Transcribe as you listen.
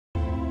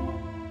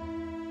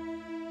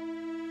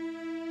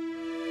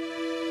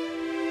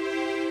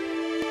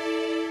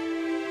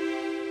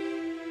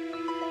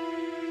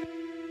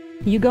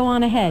You go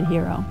on ahead,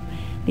 hero.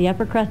 The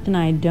upper crust and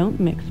I don't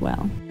mix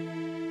well.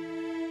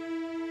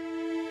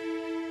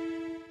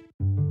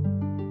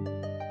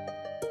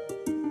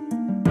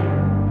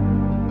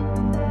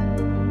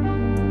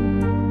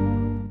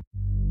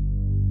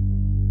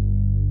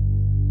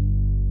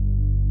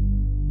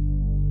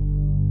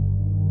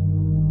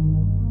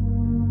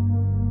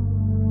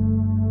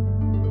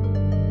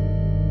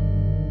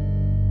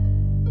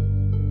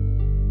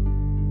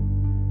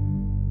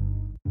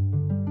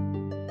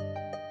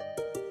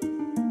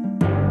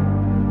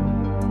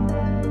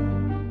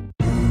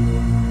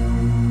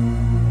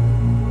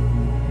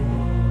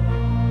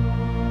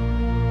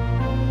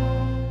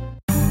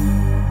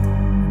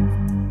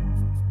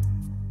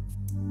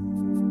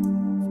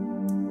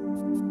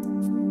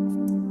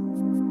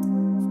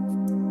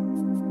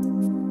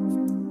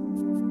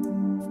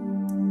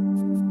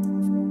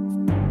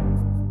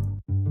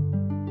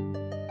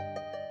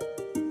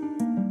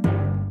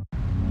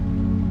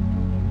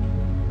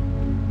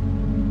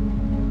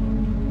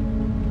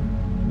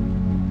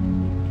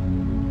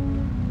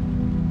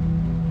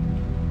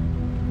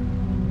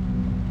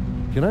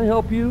 Can I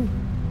help you?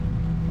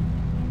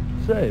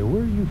 Say,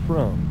 where are you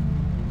from?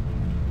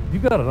 You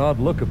got an odd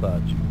look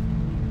about you.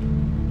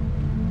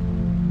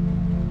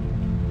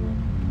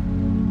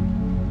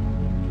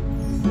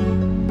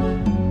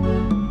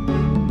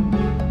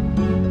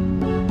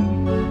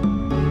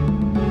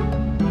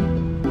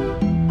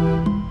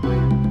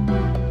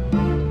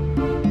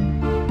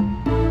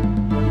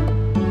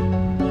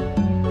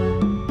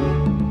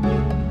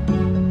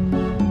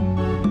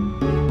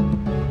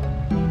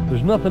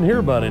 There's nothing here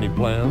about any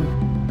plans.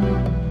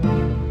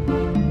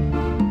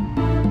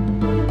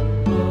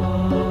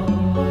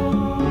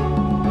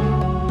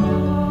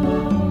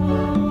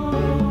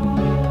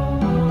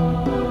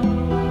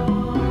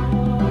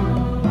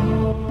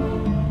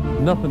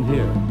 Nothing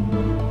here.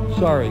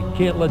 Sorry,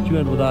 can't let you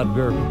in without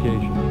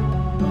verification.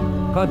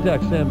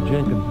 Contact Sam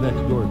Jenkins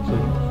next door at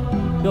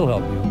Signals. He'll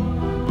help you.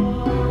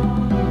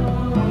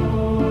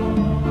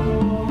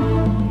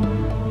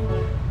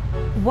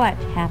 What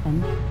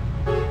happened?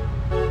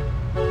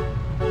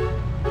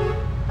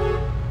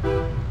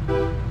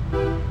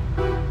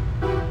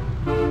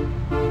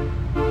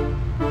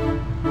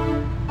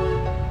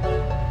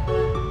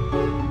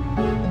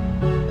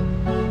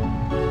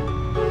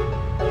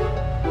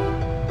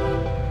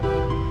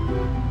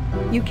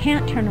 You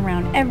can't turn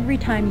around every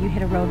time you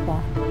hit a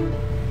roadblock.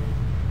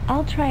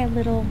 I'll try a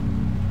little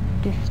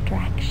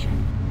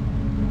distraction.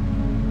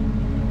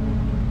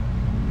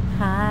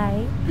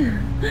 Hi.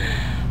 Ooh,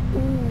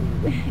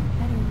 is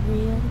that a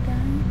real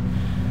gun?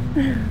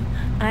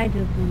 I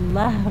just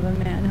love a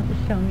man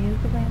who'll show me his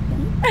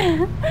weapon.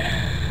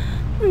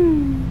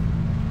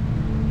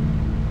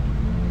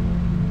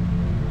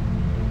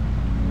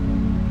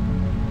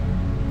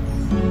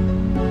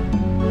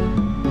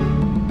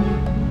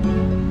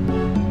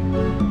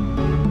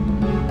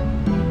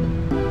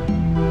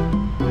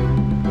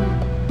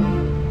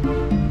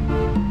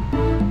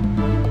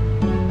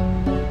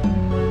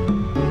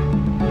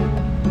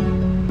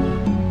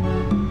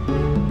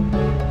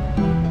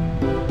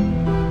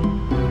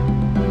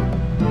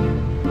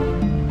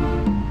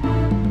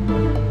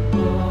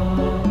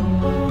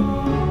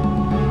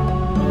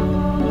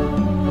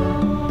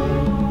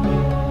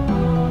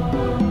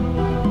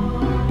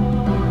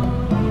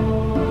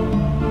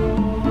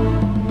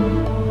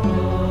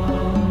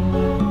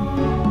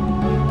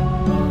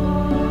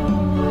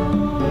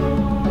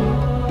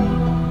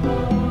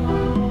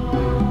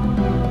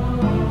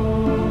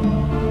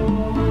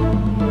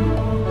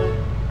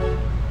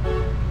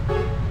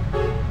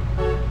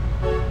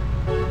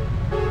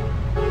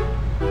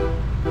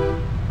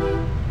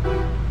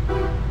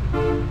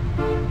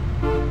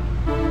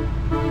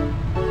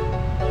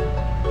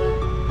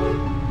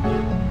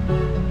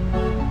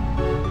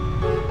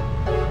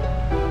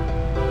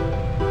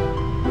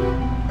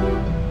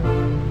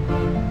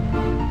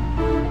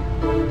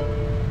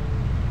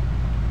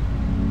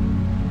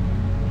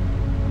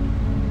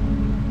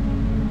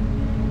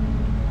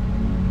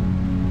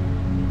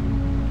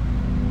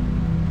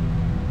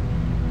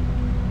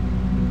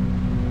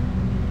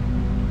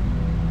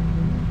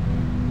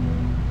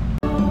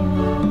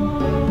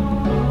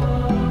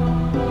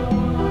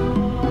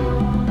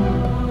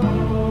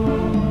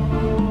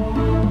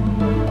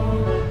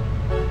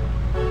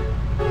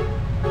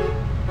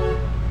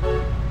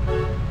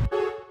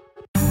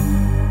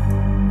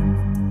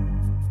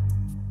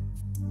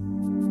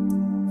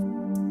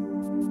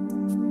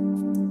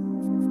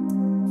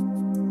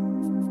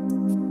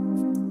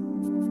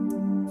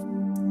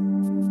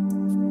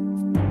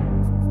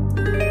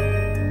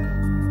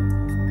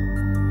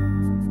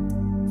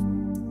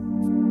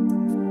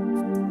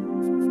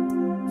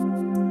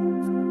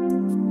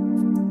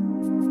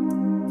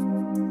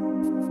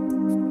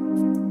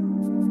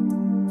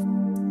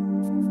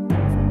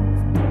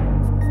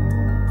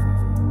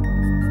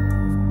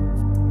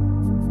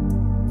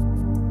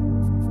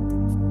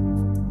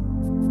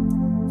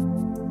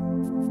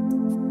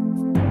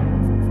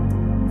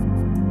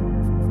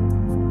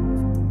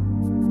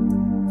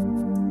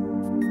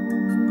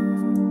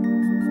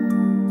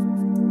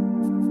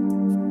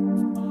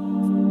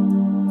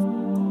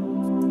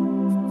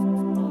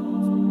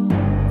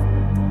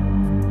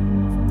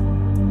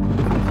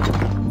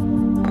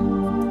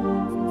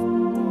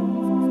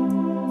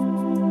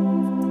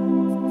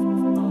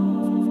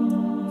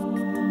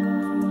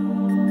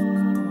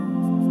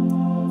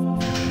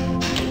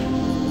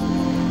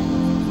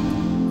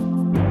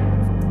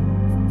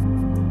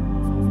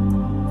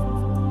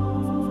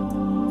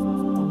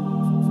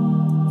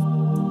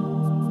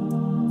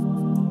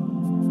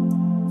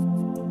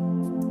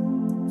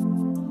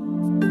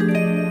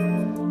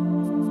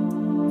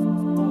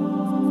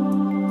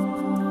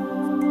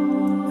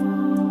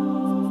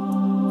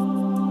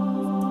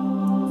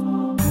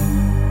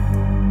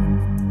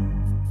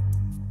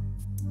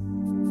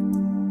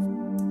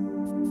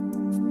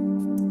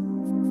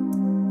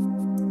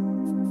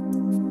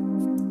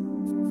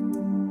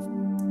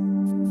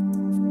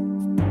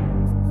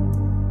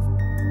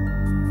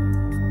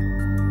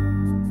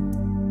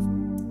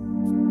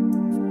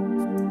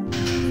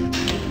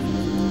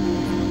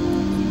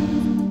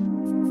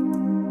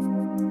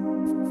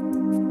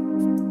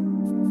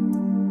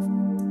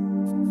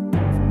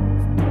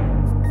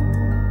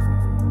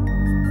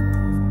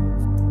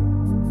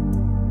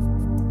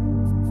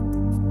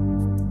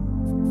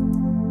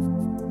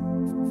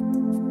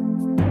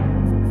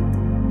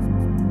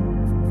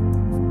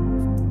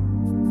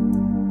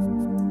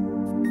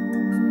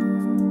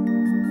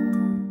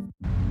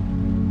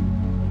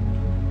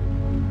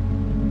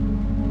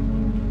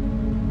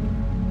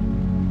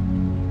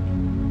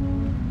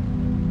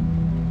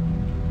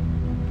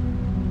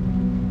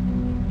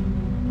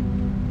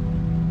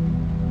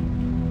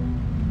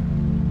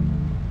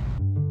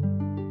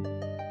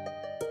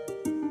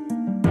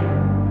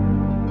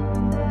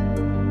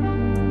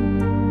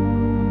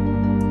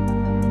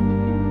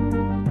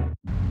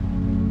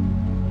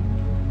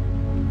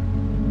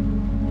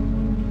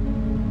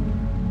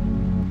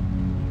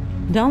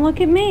 Don't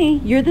look at me.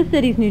 You're the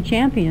city's new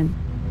champion.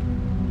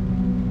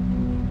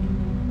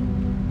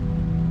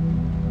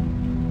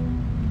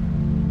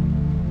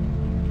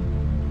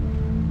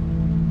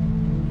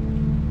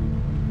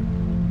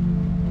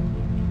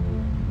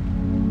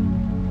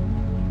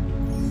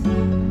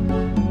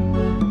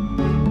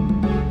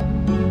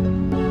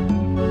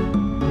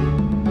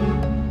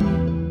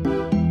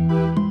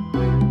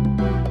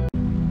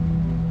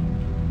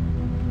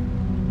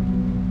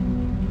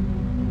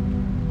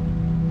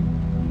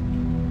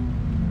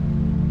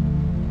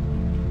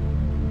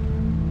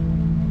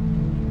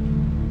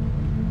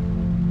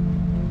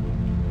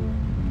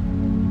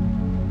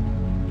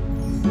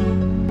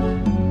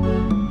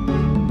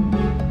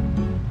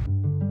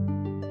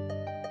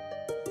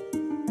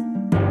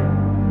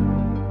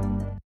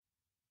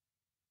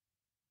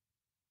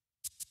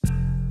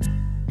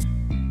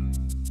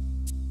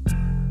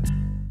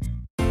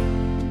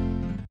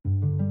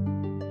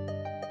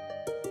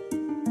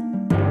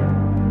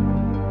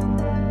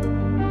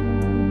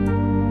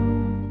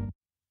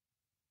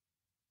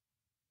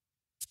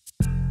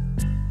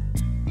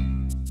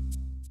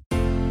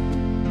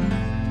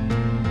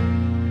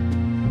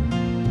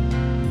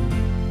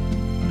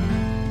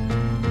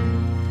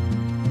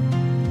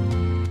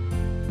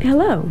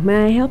 Hello,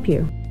 may I help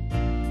you?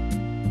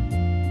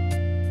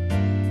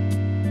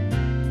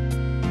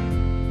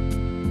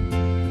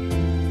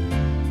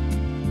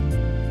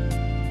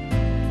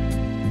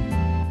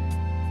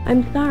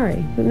 I'm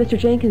sorry, but Mr.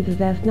 Jenkins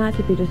has asked not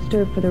to be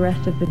disturbed for the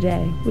rest of the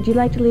day. Would you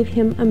like to leave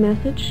him a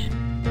message?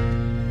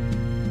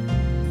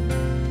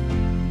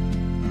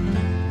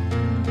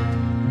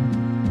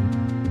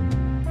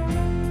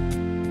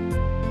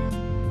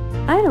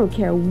 I don't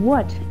care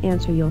what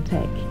answer you'll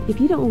take. If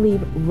you don't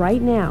leave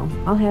right now,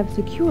 I'll have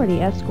security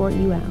escort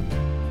you out.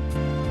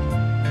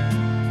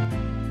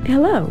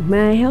 Hello,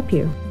 may I help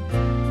you?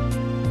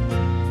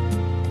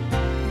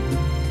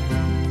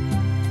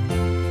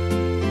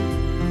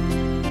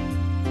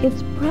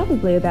 It's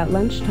probably about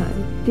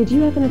lunchtime. Did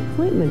you have an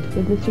appointment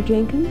with Mr.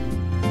 Jenkins?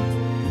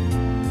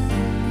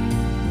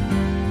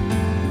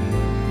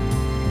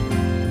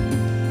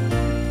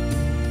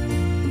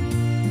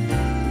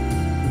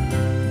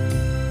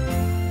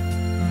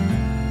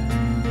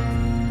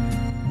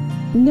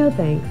 No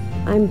thanks,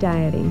 I'm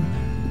dieting.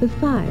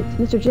 Besides,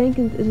 Mr.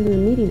 Jenkins is in a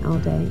meeting all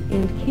day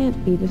and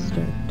can't be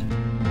disturbed.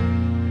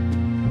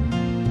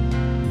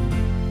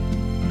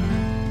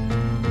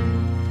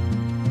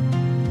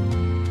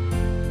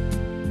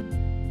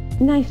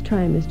 Nice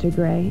try, Mr.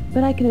 Gray,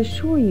 but I can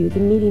assure you the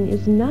meeting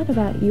is not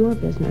about your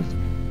business,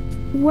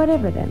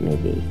 whatever that may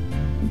be.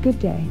 Good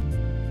day.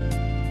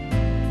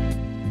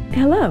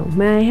 Hello,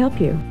 may I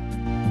help you?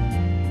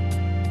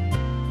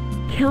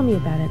 Tell me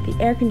about it.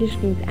 The air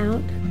conditioning's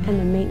out, and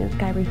the maintenance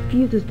guy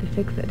refuses to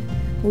fix it.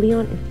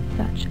 Leon is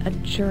such a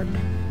jerk.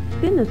 It's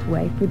been this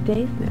way for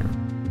days now.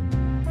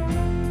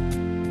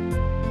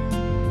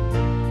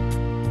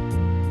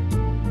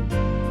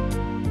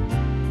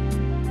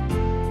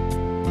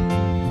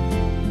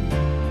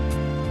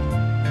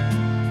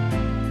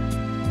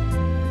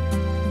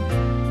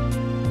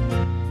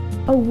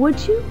 Oh, would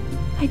you?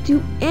 I'd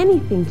do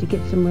anything to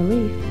get some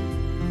relief.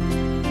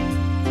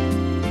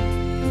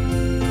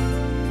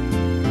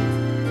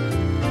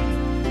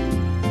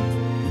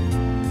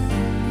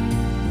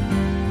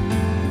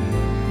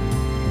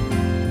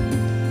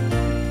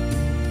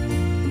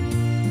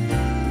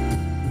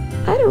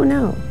 I don't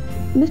know.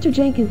 Mr.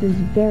 Jenkins is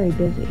very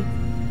busy.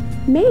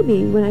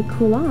 Maybe when I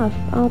cool off,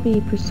 I'll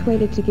be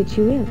persuaded to get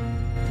you in.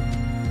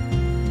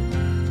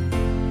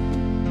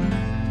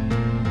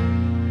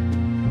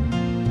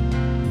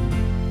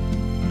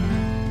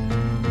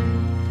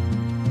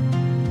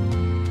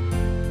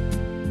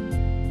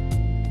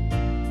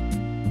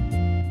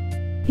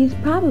 He's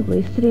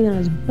probably sitting on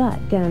his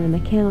butt down in the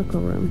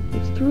mechanical room.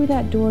 It's through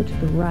that door to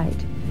the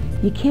right.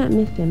 You can't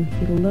miss him.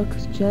 He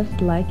looks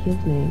just like his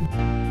name.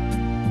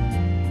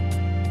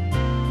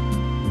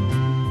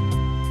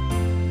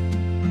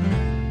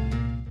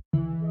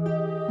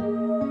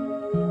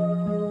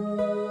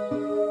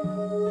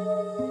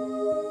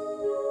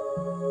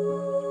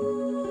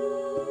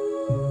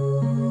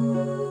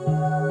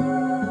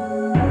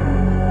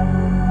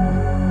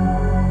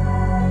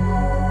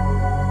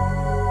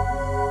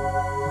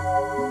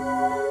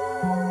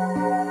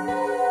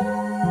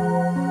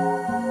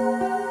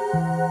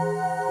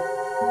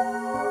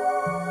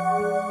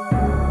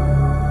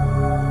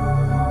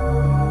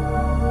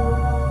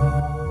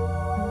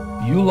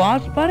 You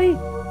lost, buddy?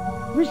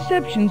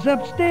 Reception's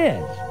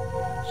upstairs.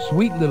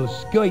 Sweet little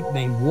skite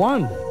named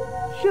Wanda.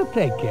 She'll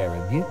take care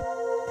of you.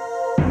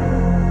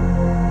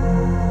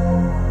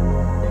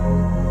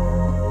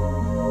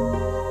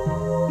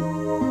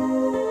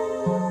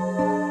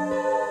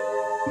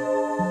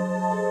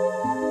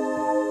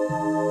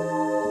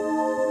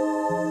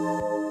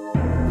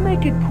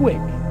 Make it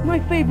quick. My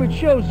favorite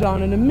show's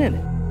on in a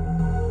minute.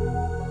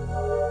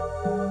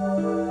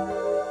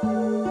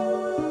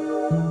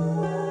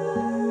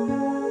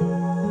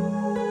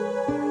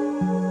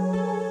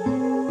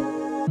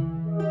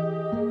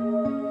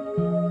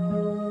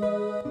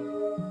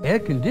 Air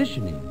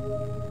conditioning?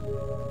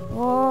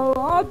 Oh,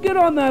 I'll get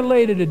on that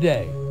later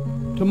today.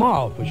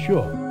 Tomorrow, for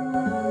sure.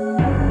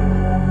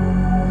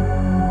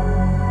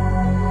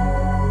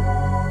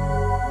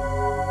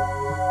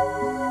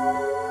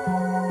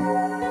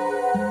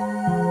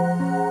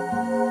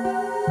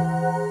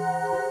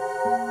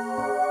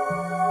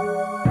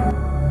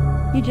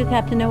 You just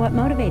have to know what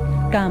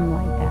motivates scum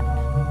like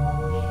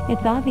that.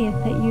 It's obvious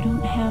that you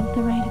don't have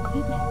the right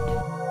equipment.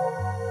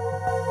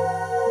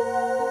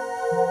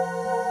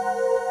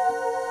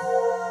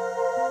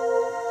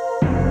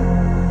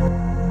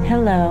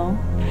 Hello.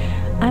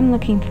 I'm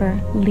looking for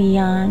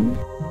Leon.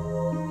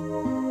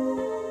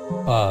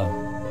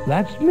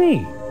 That's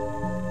me.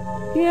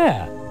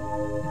 Yeah,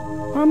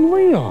 I'm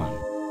Leon.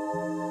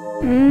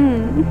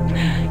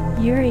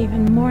 You're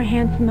even more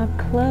handsome up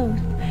close.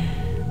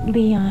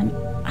 Leon,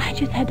 I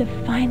just had to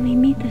finally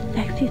meet the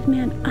sexiest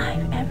man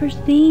I've ever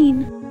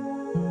seen.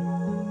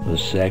 The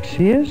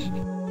sexiest?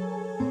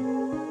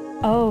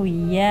 Oh,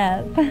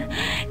 yes.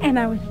 And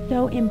I was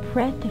so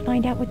impressed to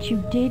find out what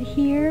you did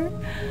here.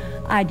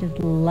 I just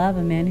love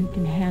a man who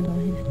can handle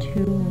his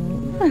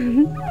tools.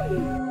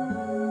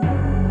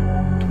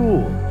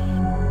 Tools?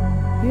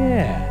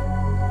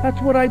 Yeah,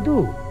 that's what I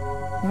do.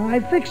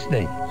 I fix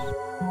things.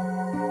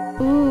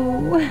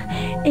 Ooh,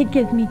 it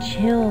gives me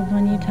chills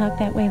when you talk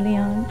that way,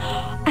 Leon.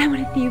 I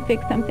want to see you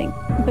fix something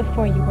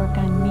before you work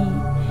on me.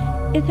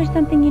 Is there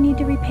something you need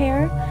to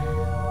repair?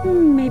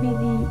 Maybe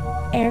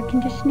the air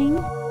conditioning?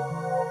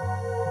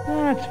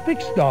 It's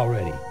fixed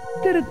already.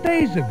 Did it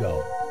days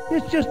ago.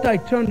 It's just I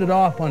turned it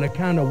off on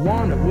account of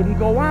Wanda wouldn't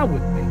go out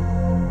with me.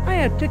 I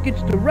had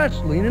tickets to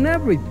wrestling and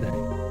everything.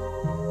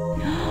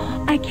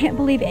 I can't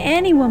believe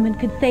any woman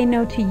could say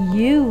no to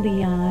you,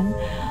 Leon.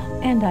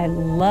 And I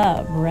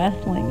love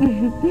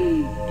wrestling.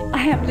 I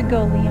have to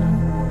go,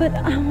 Leon, but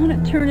I want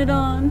to turn it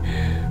on.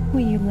 Will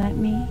you let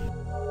me?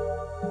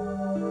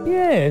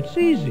 Yeah, it's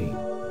easy.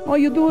 All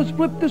you do is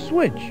flip the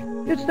switch.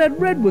 It's that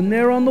red one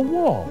there on the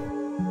wall.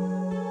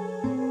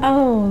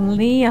 Oh,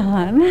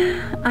 Leon,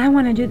 I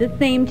want to do the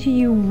same to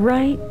you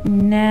right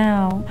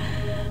now.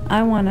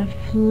 I want to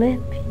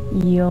flip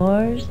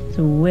your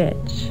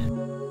switch.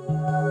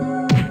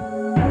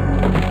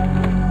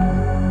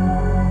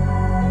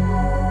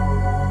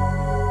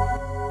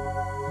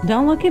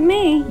 Don't look at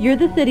me. You're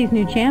the city's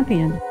new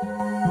champion.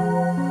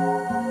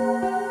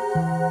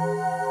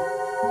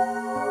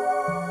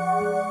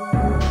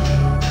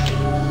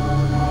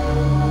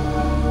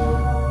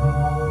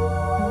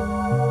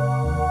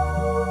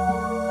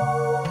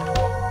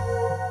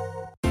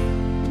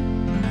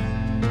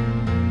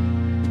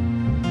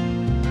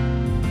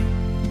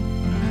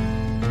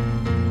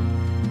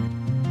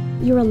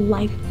 You're a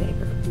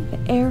lifesaver.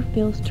 The air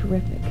feels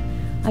terrific.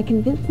 I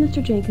convinced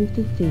Mr. Jenkins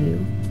to see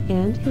you,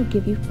 and he'll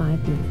give you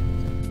 5 minutes.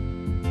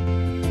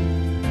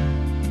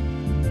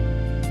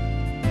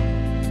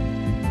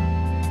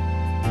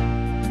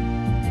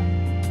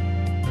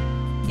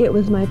 It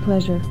was my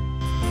pleasure.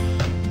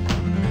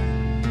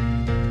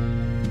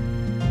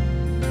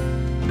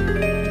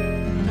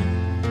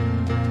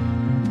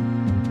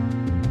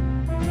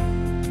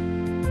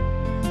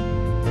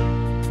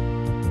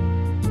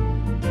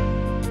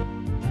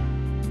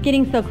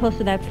 Getting so close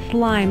to that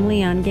slime,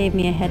 Leon, gave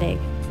me a headache.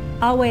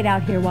 I'll wait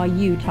out here while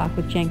you talk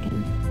with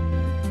Jenkins.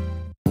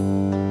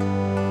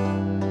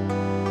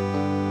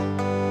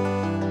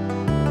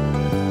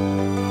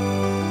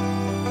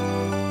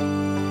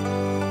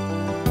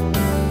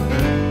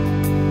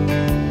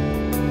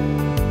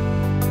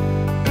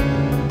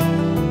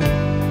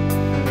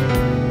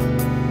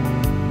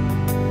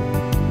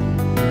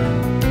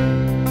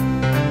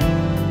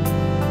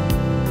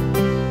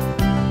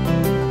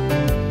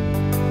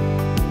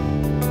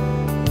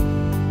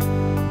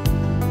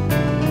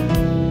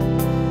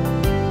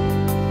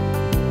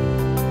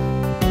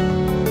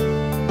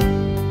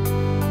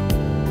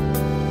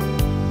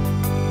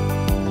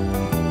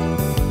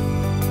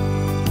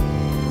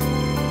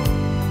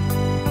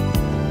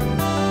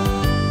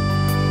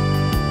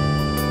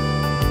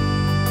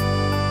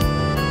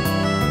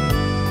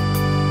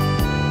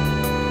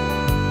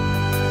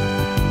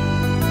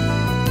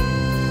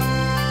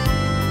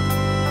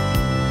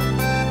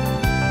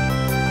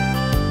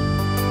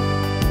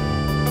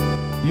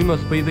 You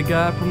must be the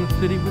guy from the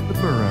city with the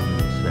burr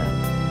under his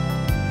saddle.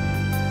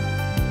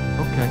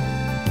 Okay.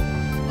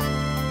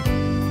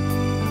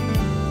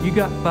 You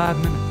got 5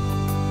 minutes.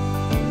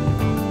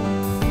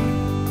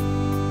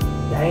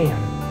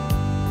 Damn.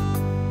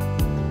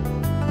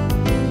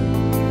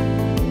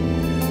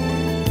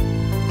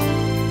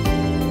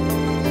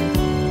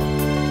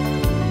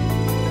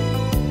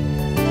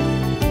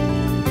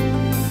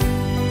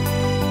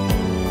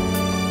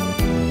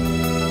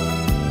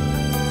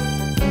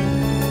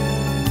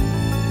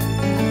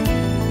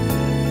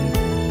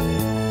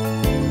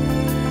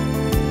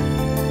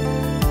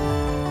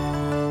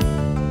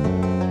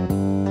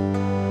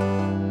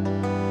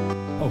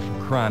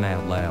 Crying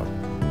out loud.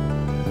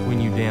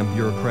 Between you damn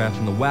bureaucrats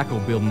and the wacko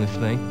building this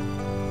thing,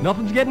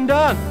 nothing's getting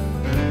done.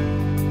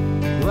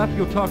 You'll have to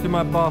go talk to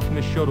my boss,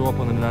 Miss Shoto, up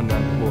on the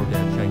 99th floor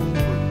down Change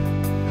Street.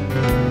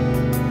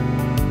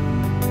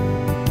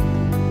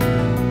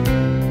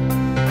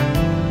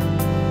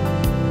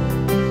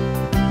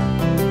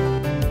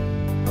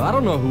 I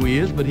don't know who he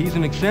is, but he's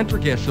an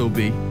eccentric SOB.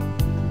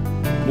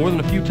 More than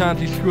a few times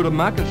he screwed up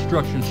my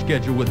construction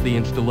schedule with the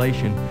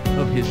installation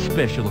of his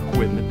special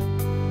equipment.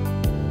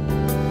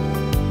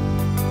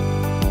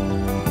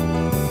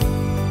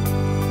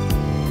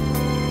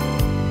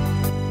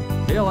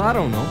 Hell, I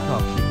don't know,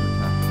 top secret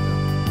type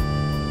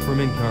stuff. From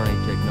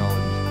Incarnate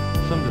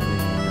Technologies, some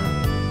division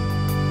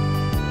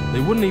of. They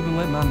wouldn't even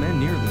let my men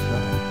near the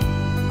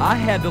site. I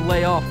had to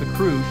lay off the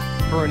crews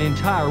for an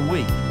entire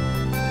week.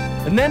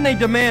 And then they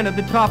demanded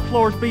the top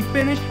floors be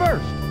finished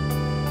first.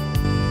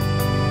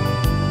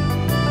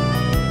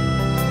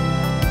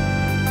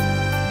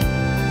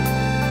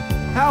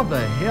 How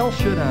the hell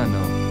should I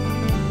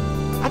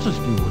know? I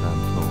just do what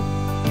I'm told.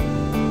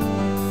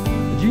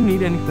 Did you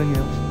need anything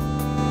else?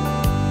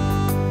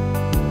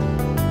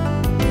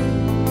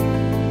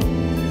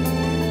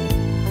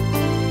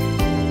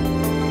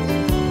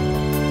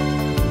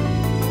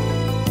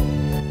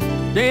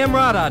 Damn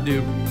right I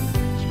do.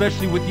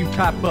 Especially with you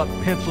type-up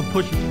pencil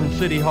pushers from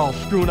City Hall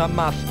screwing up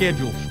my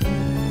schedules.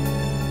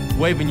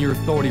 Waving your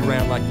authority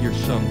around like you're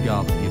some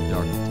god of gift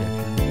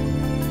architecture.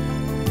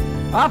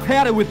 I've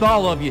had it with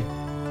all of you.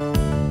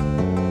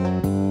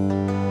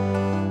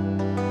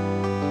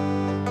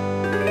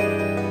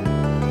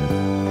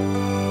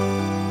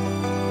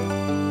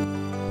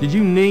 Did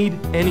you need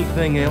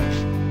anything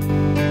else?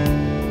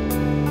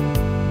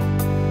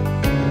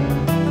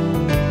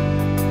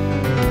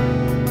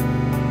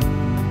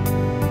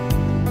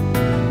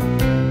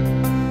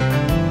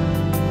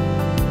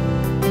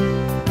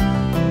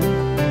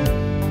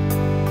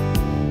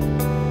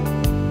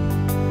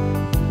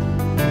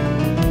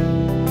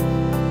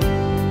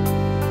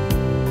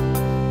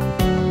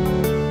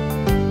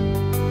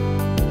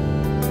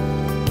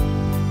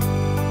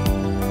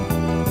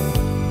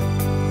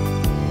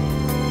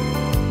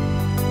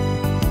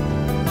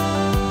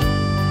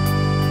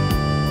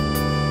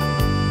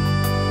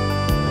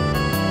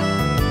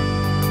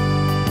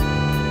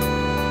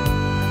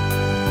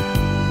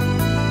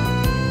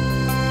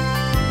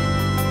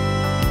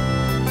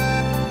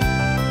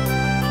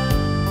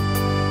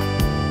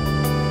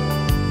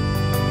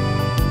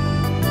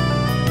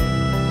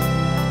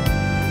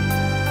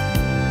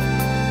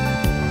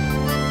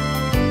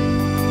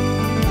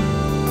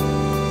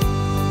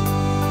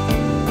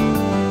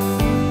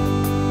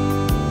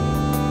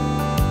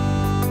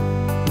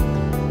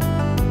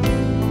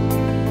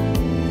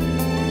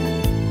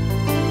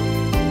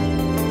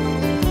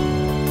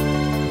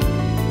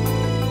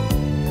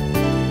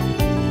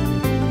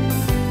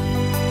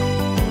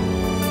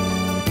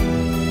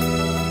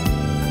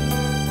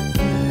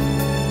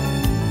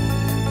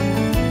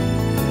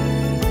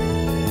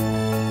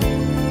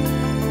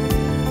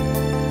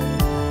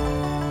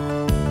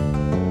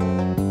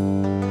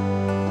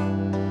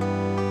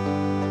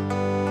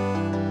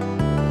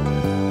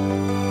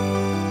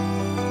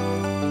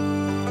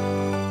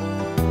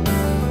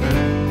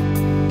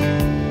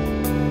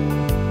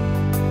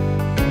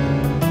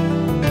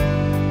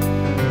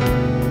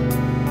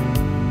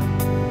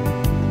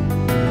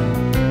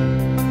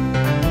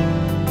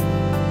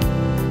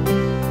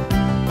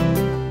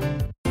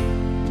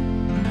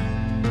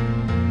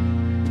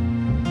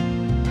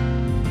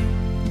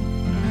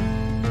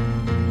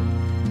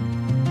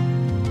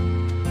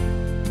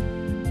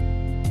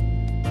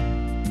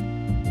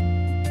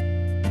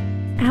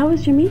 How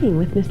was your meeting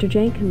with Mr.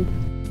 Jenkins?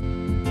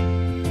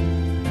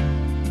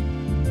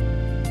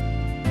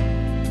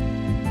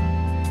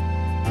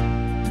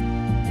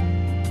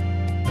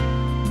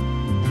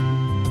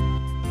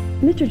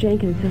 Mr.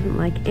 Jenkins doesn't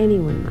like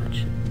anyone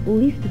much,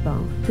 least of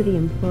all city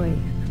employees.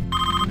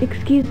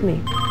 Excuse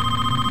me.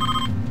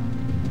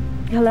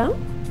 Hello?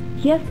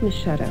 Yes, Miss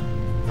Shutter.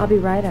 I'll be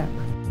right up.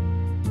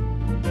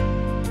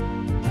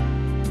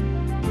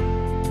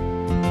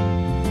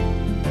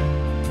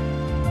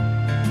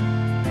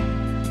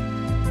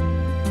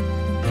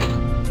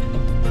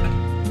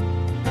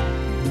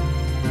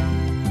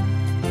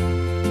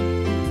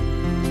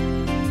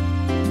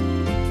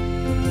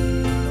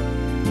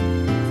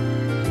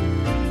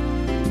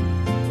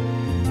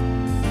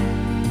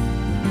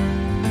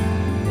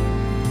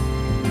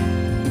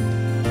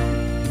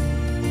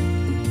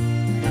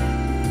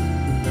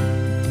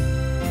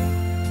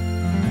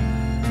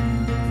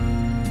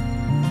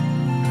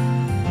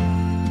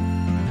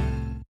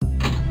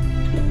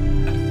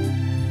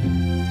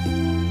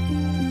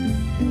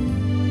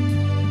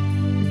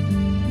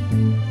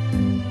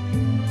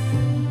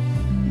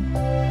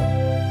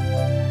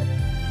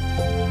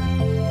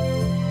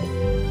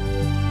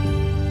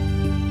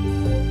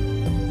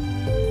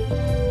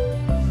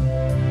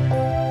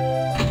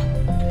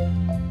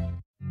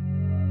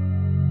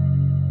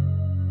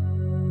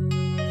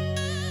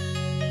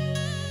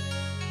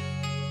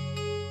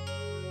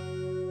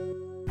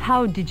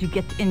 How did you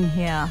get in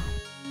here?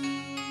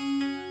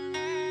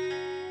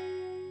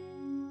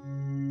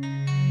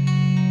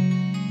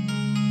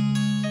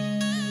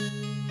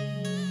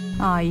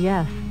 Ah,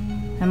 yes.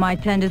 Am I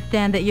to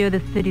understand that you're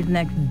the city's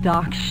next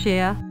dock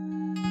share?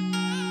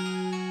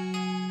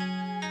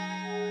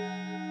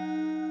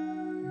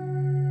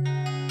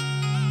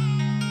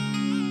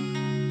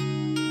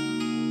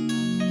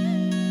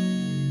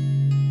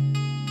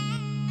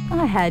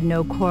 I had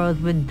no quarrels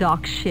with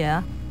dock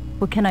share.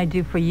 What can I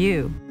do for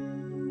you?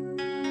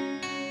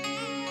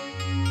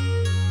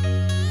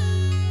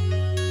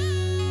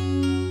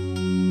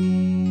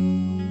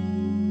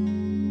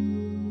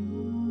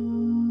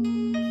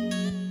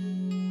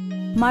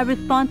 My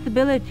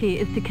responsibility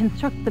is to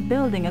construct the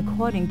building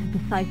according to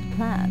precise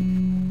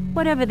plans.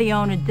 Whatever the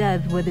owner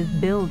does with his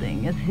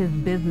building is his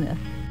business.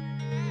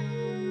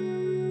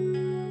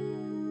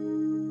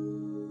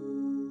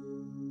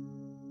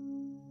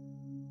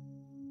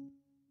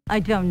 I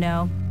don't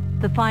know.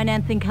 The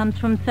financing comes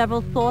from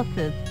several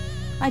sources.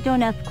 I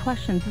don't ask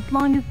questions as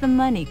long as the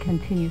money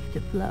continues to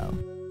flow.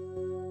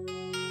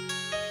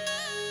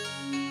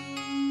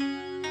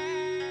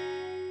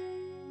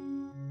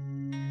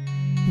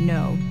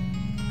 No,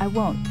 I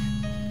won't.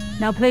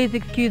 Now please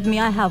excuse me,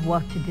 I have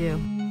work to do.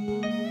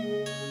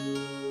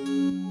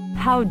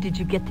 How did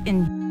you get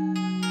in?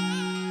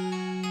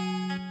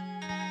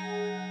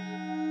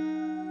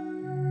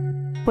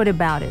 What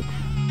about it?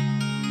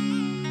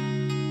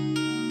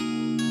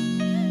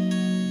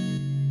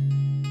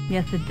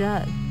 Yes, it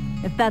does.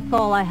 If that's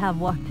all, I have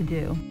work to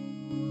do.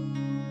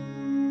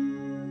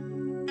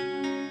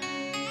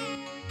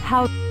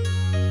 How?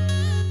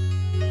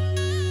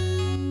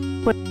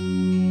 What?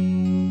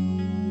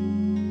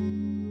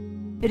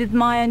 It is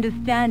my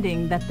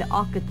understanding that the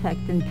architect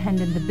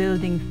intended the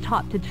building's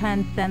top to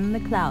transcend the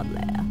cloud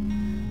layer,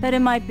 that it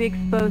might be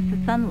exposed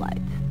to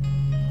sunlight.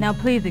 Now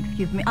please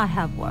excuse me, I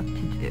have work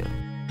to do.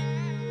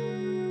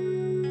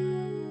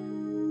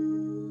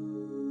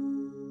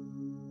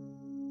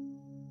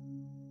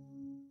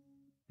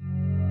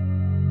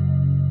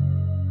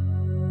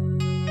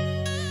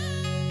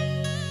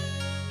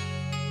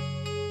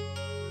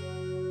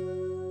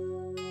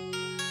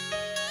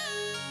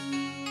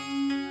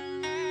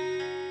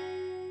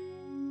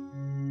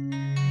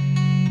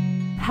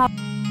 How?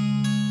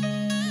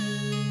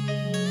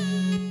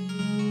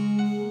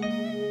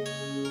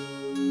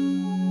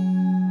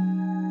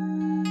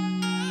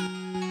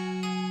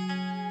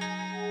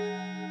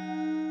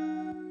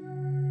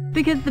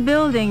 Because the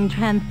building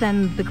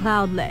transcends the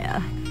cloud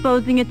layer,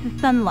 exposing it to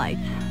sunlight.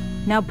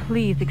 Now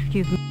please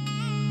excuse me.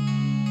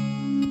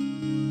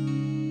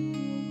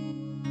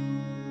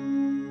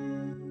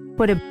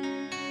 What a...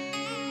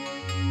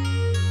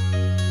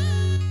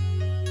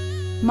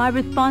 My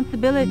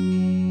responsibility...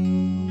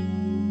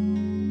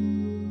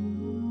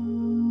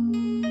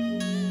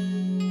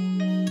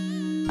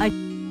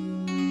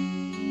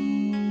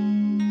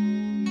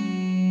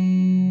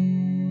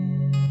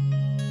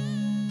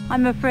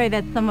 I'm afraid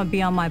that's somewhat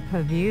beyond my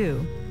purview.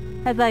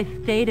 As I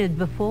stated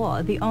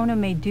before, the owner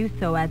may do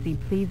so as he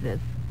pleases.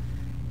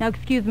 Now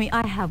excuse me,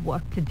 I have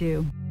work to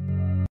do.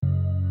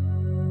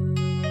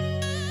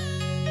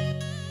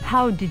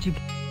 How did you...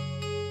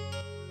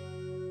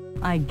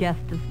 I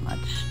guessed as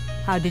much.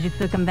 How did you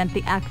circumvent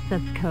the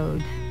access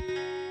code?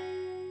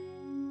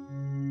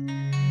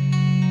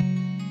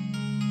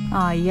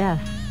 Ah,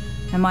 yes.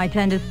 Am I to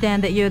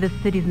understand that you're the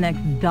city's next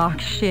dock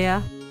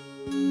share?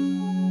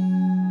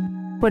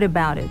 What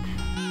about it?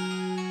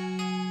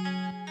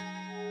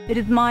 It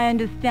is my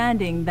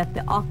understanding that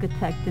the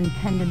architect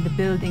intended the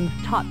building's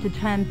top to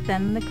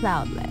transcend the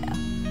cloud layer,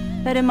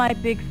 that it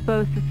might be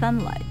exposed to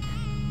sunlight.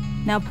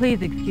 Now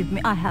please excuse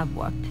me, I have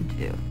work to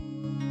do.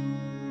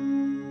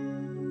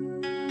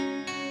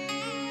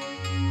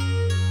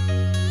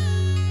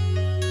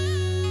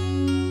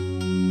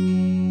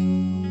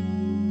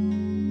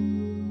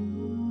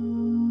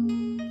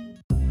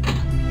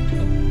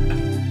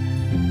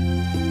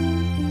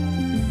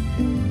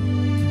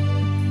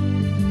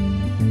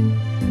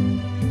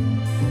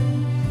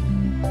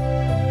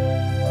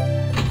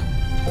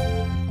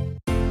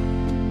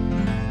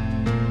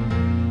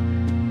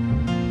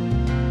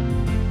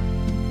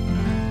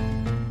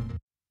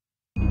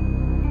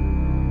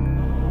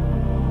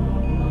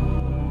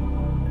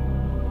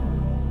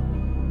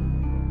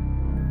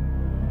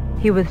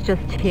 He was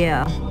just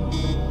here.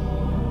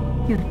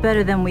 He's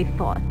better than we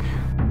thought.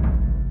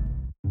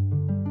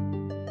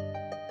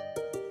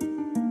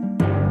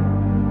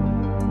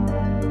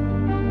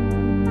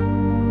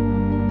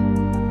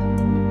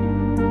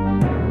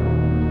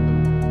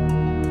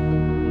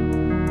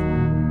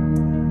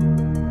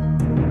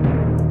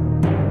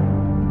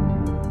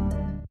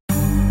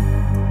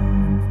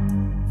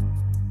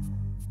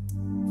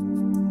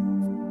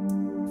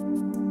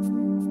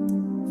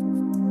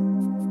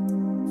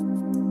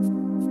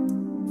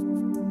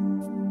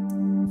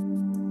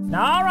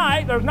 All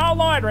right, there's no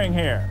loitering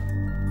here.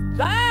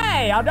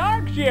 Say, a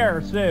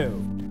Darkshire suit.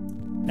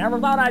 Never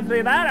thought I'd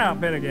see that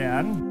outfit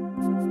again.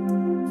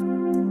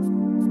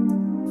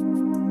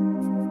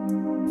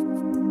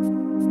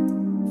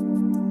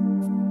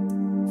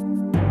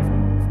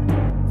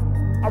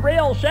 A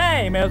real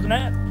shame, isn't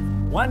it?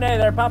 One day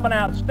they're pumping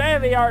out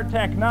state-of-the-art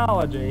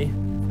technology,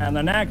 and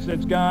the next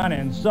it's gone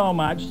in so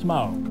much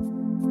smoke.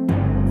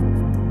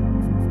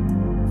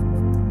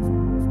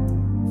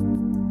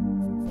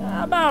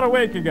 About a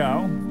week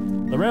ago.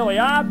 The really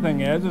odd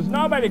thing is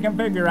nobody can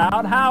figure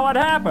out how it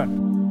happened.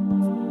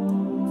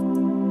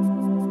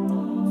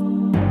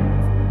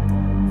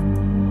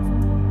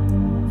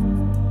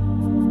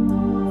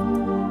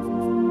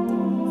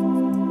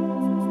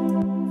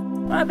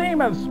 My team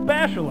of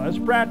specialists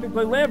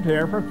practically lived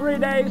here for 3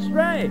 days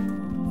straight.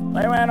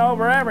 They went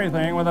over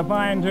everything with a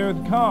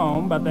fine-tooth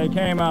comb, but they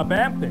came up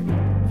empty.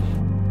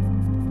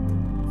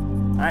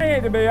 I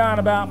hate to be on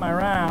about my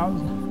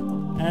rounds.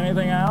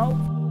 Anything else?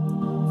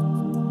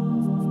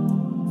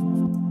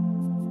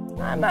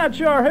 I'm not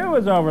sure who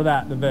was over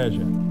that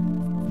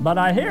division, but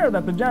I hear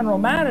that the general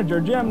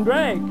manager, Jim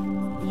Drake,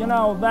 you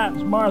know, that's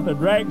Martha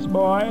Drake's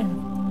boy,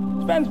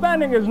 has been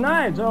spending his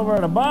nights over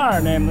at a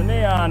bar named the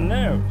Neon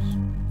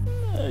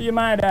News. You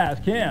might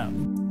ask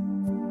him.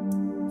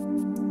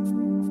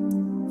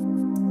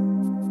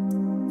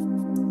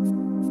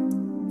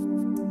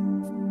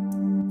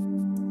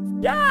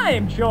 Yeah,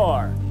 I'm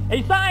sure.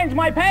 He signs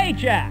my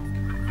paycheck.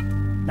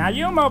 Now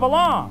you move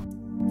along.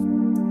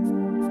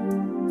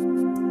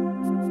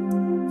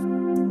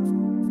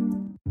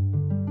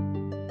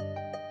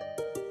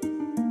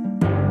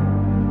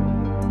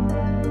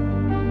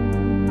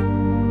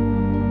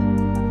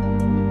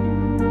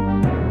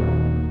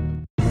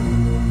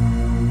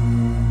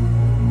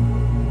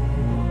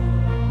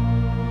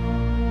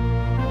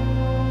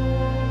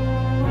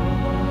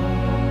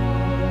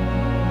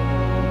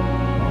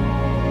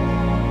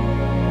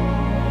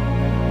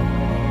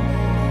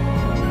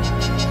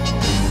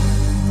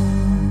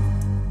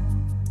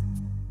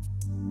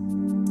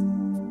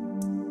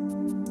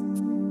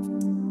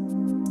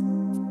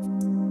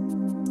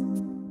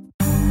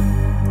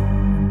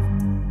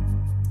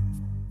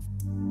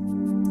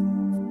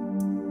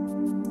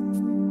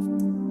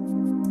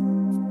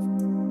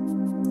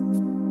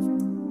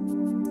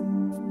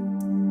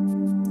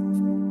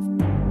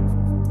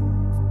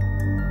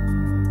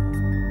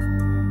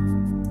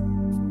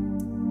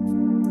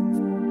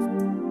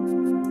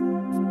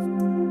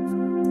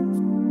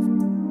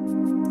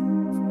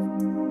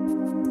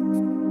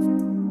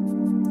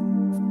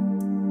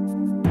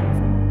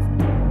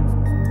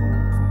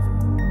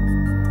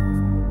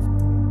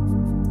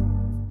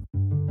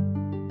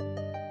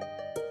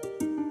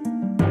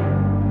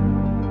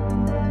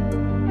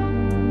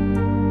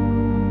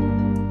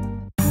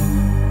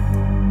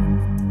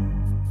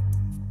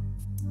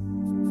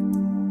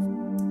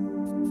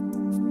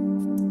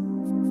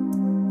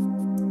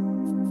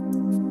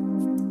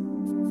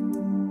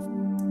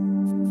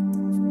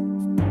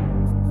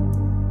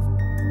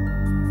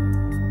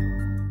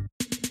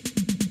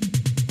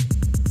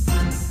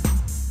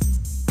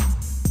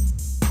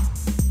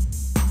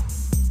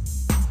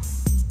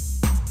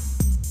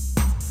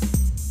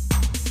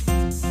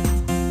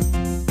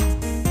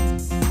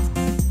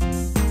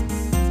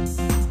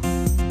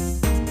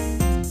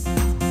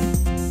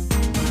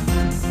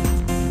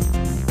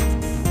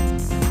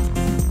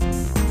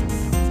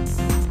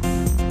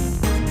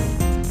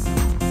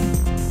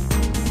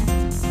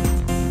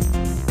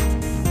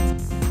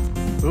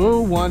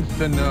 Who wants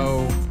to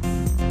know?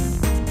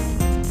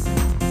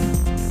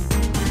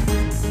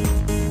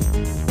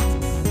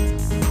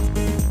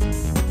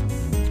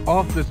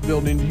 Off this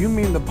building, do you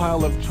mean the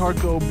pile of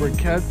charcoal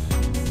briquettes?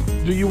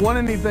 Do you want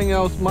anything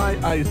else? My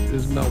ice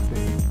is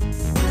melting.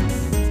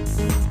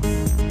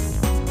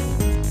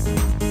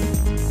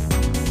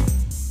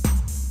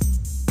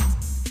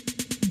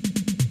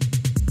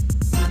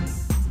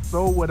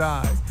 So would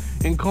I.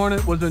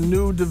 Incarnate was a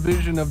new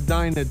division of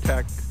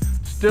Dynatech,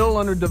 still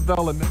under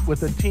development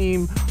with a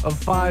team of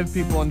 5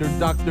 people under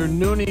Dr.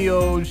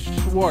 Nunio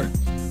Schwartz.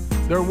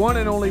 Their one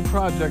and only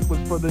project was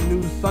for the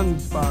new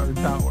Sunspire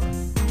Tower.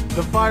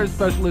 The fire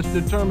specialists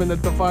determined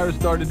that the fire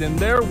started in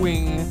their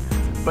wing,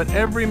 but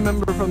every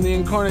member from the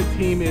Incarnate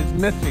team is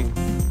missing.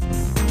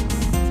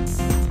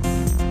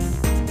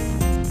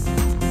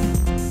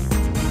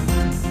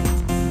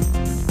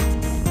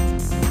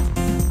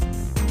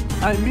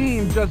 I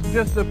mean, just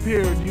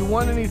disappeared. Do you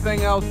want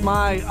anything else?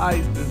 My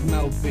ice is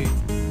melting.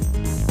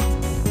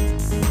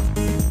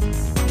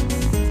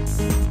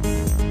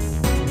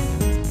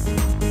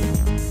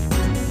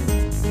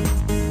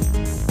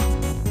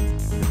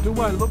 Do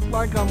I look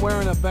like I'm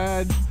wearing a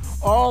badge?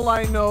 All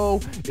I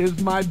know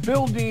is my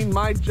building,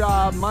 my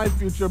job, my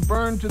future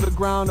burned to the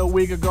ground a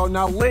week ago.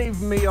 Now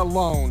leave me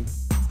alone.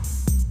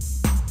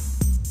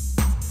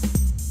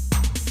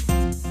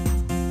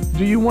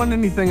 Do you want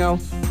anything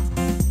else?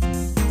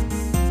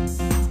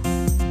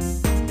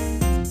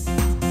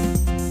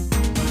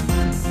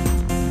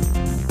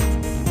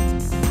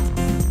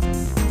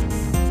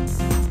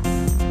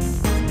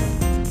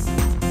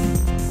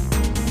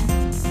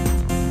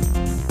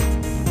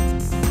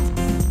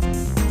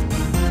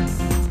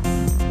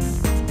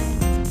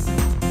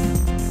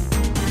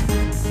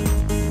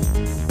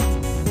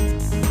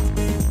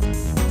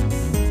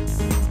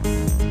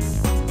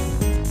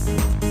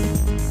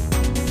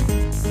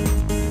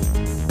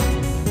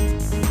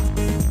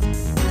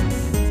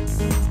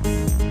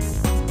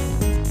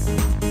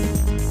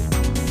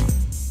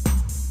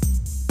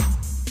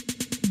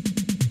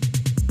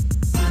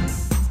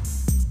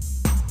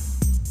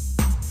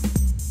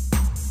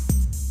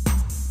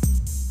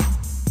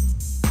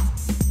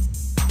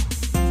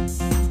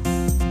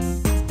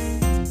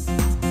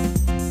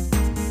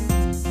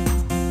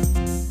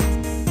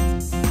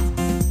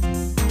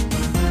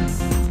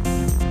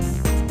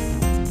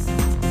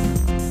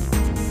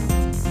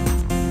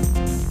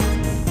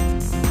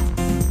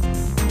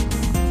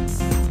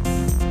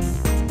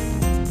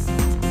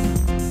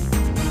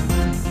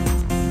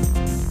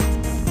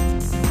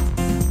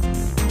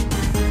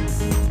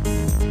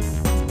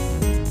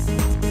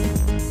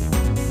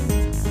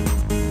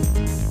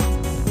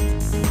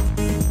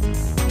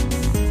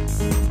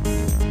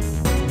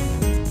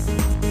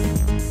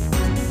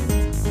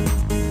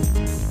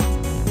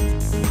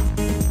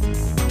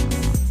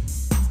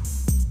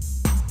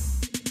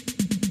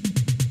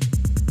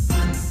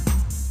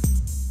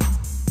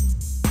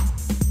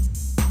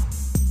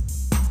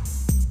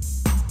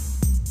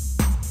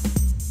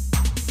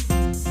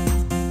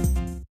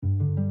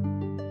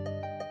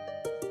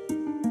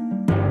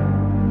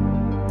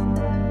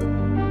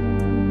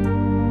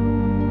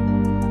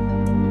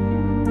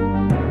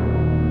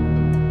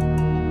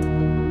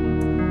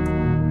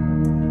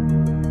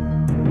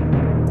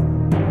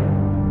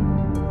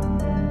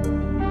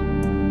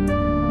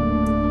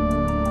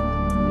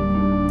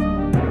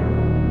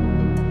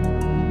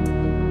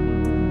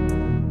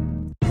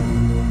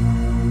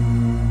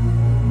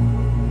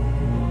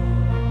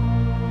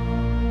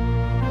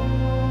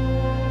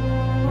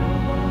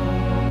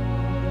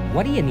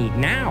 What do you need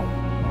now?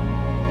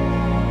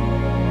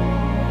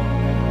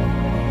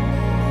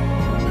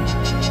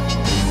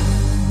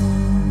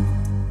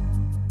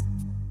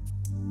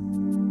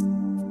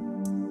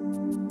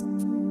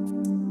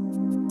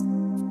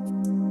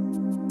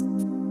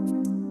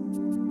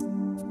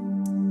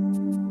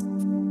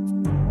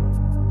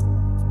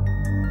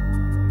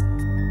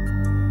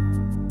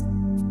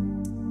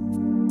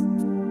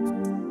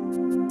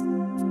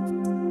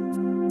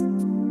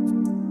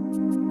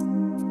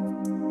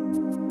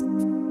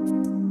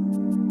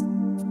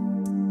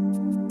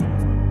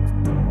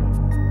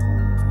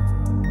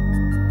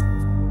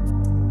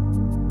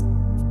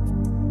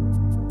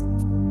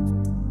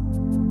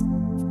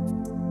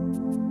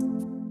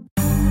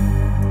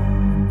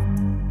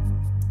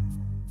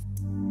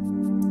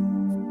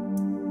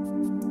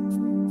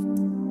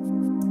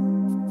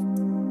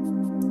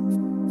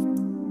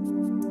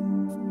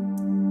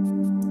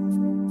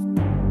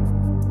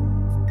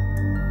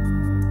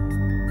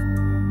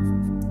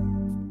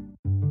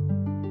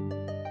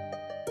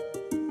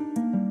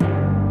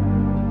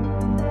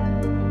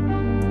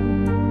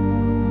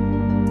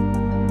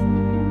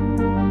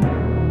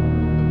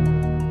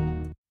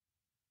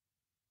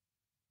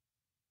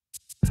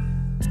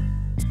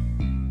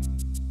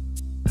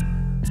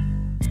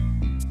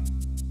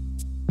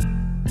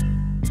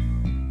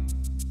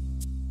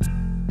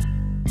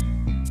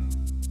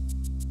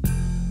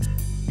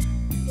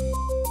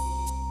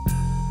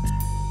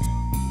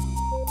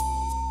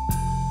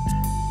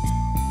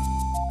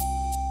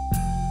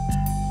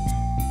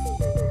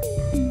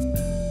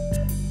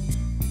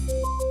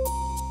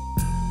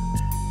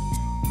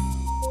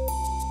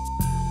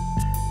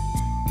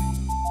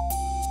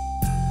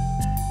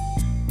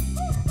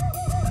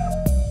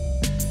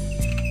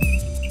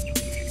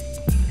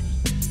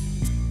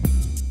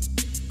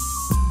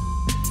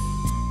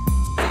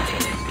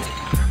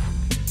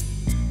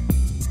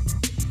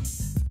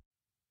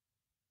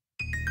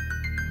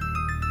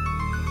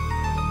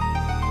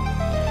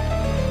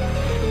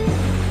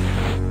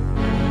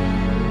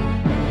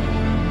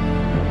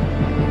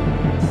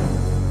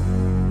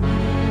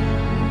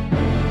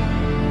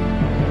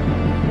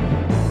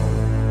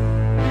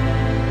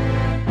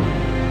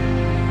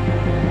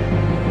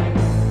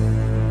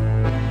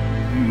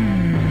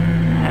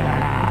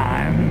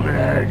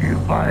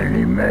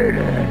 Finally made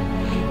it.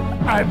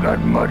 I've got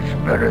much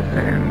better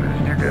things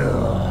to do.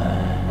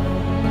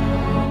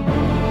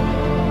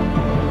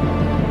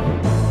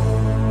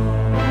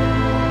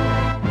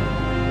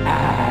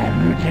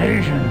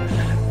 Mutation.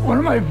 One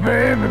of my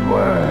favorite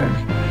words.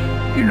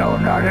 You know,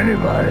 not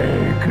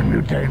anybody can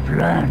mutate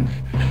plants.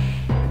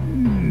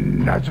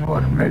 That's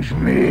what makes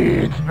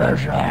me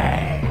special.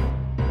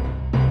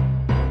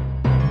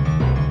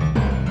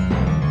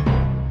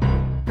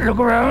 Look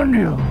around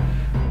you.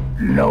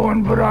 No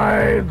one but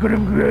I could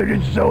have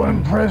created so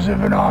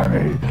impressive an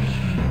army.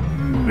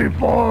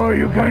 Before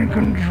you can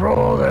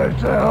control their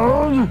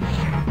cells,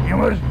 you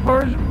must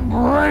first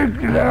break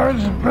their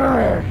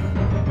spirit.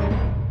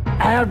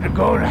 I have to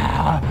go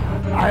now.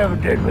 I have a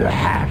date with a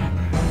hat.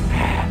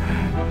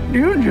 Do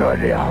you enjoy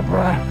the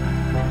opera?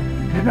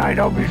 Tonight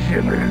I'll be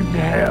singing a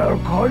tale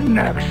called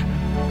Next.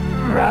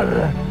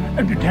 Rather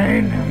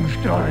entertaining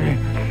story.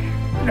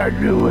 I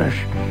do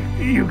wish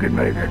you could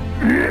make it.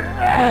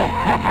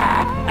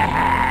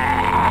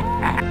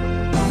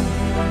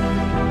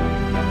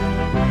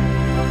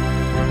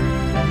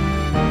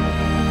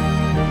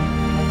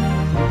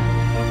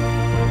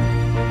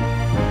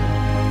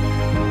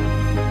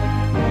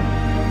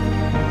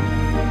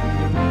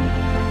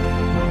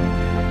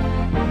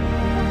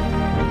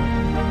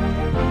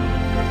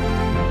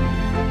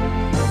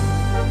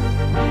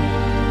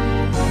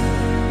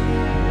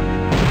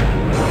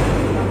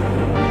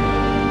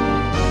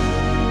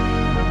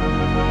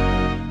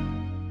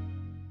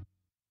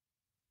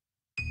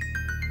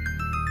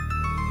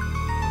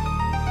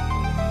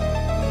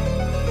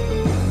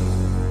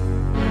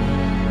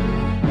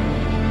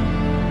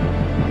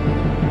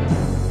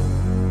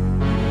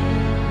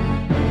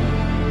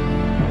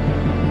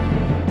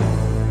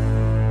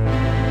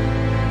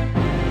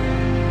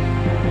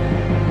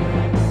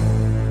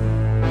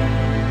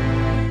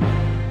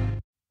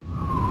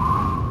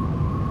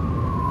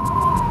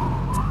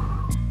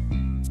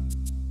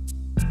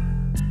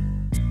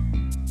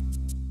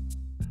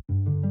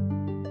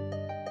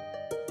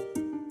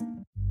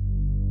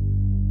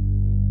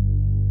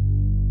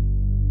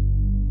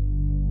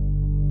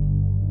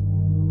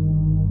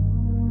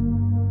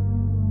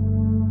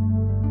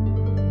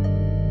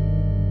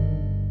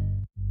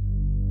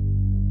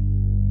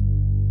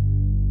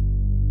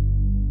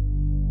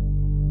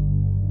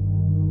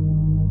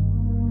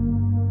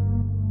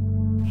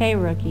 Hey,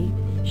 rookie.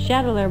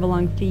 Shadowlair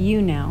belongs to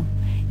you now.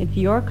 It's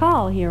your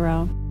call,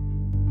 hero.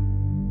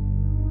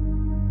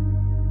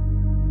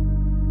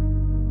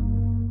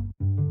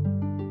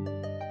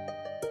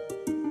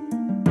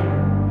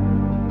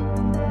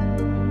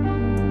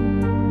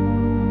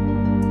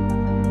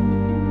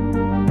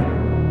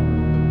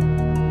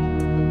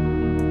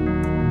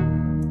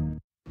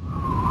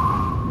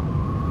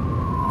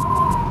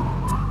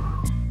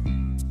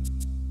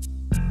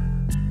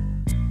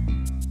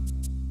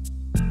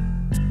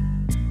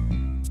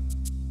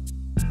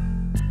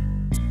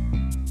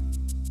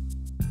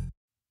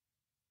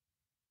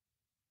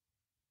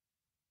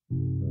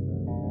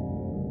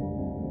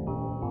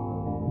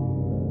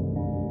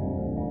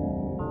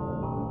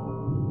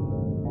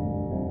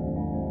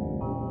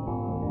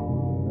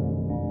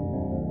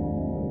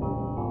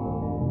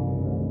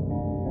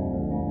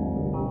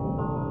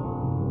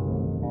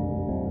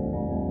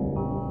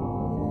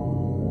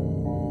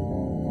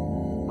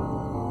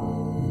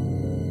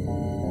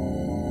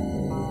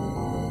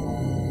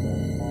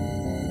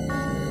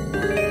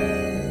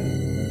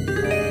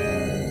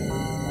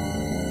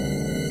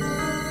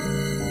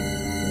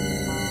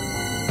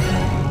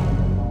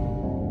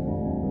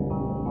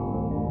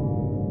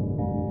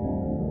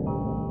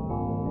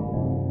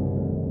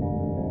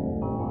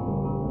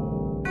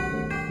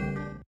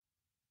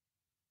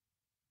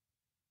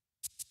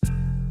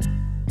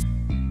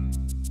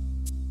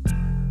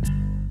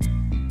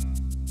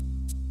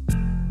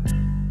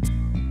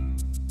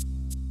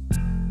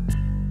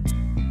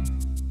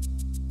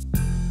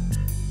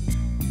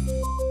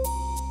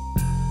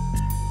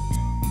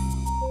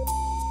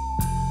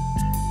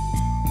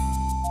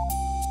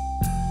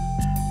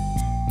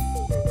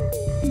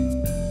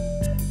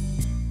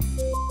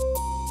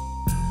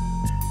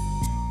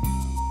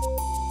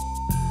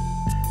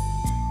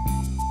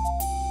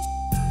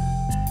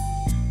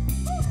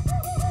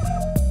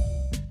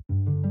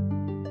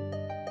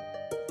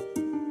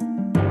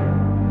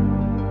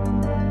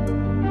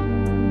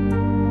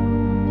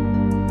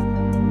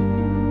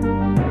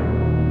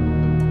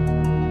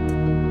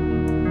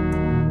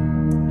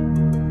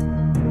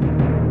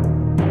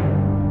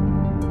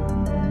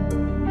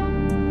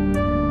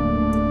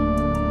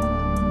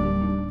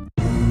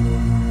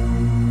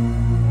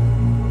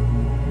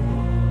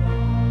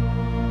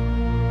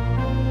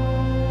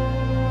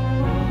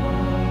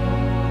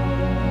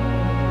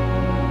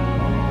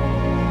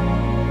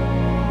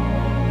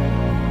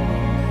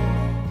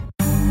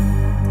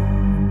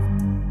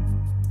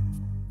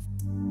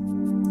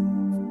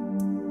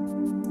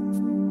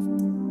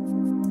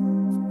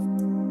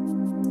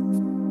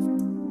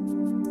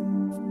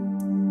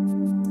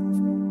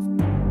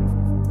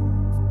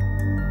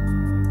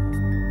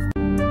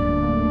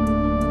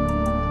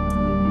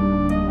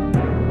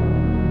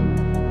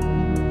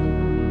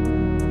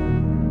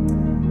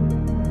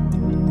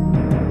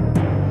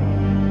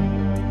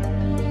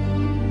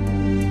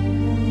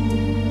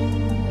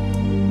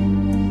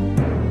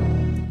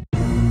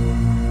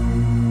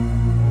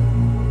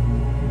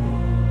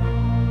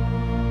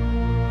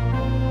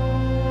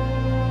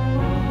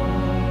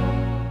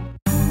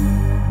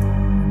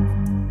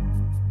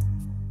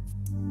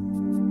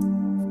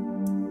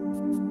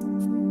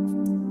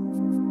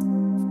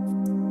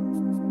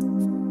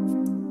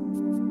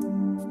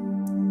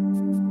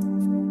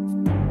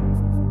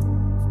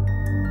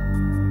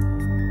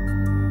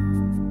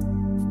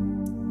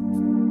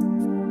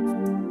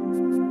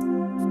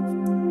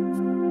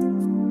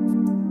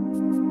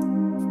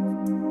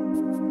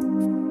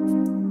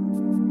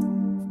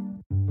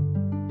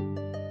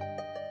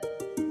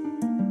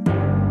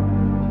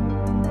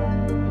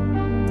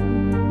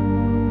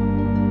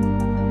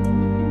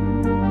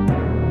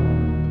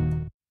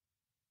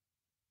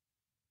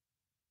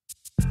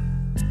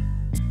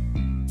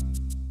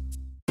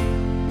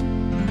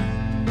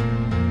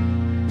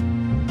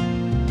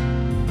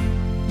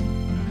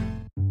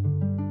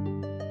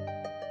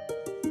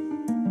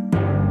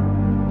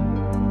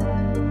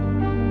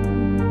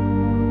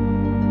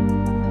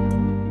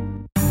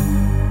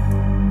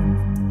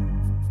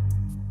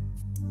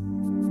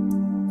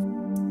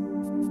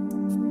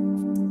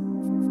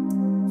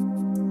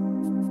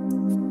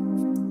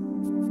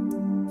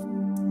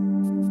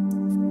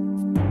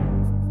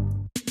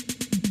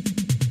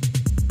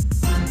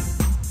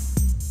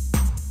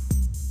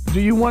 Do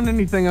you want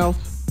anything else?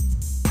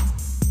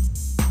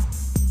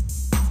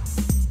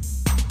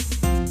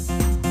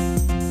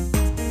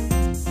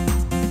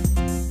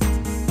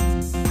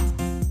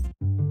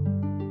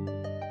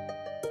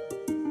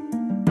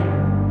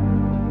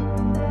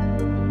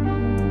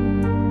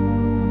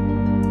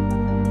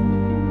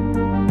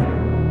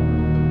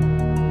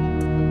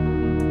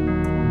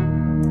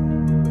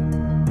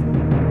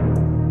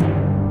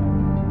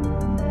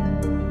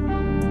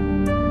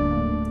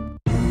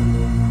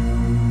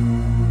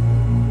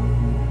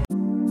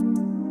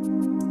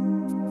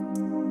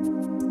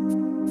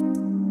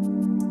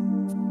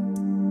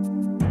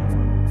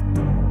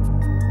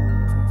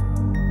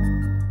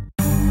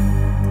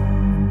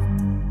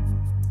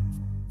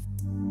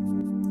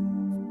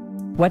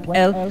 What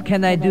else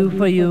can I do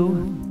for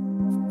you?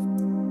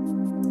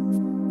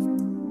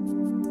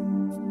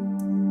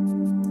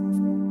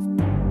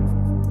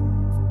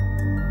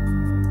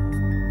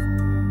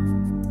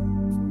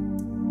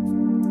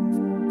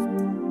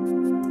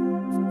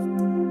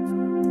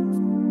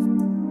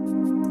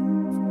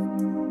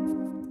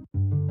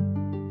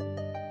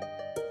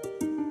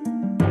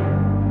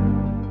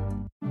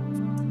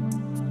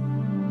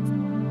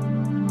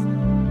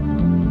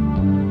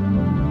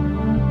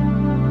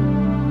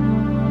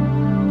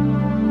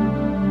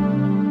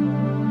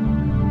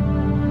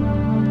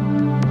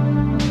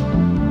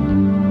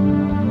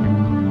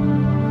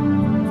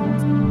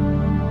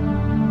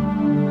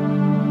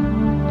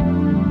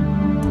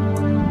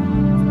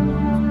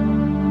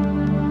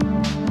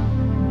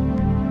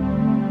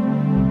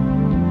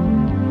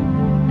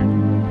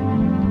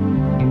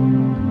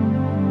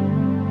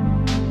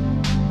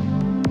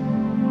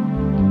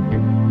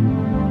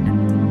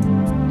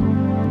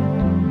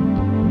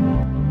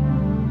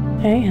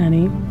 Hey,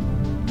 honey.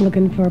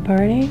 Looking for a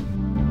party?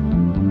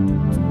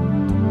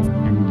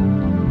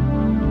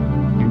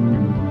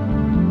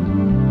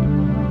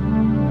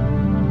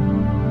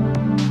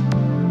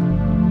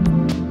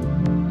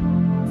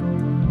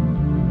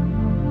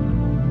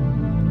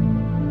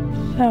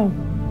 So,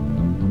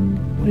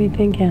 what do you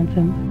think,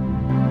 handsome?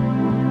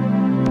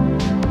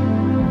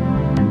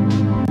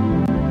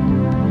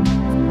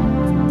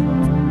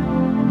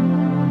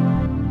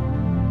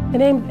 The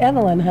name's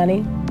Evelyn,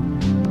 honey.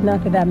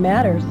 Not that that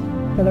matters.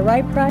 For the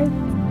right price,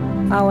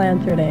 I'll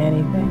answer to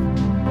anything.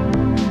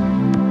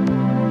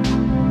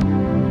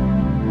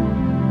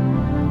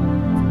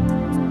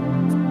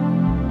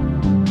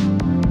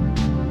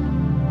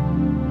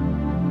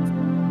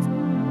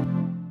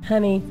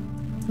 Honey,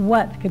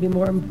 what could be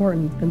more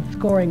important than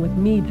scoring with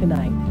me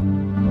tonight?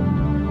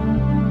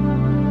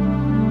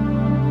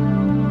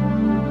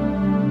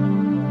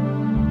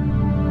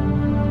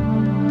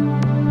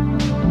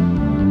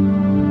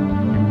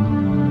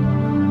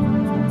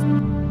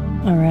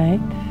 All right,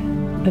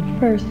 but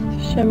first,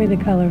 show me the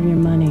color of your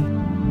money.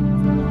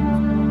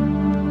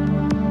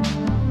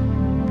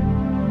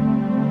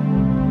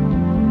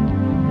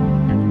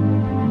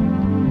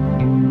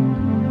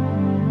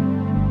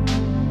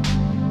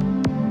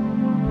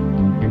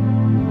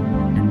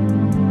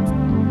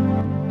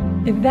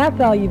 If that's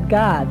all you've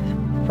got,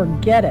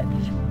 forget it.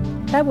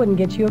 That wouldn't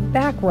get you a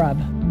back rub.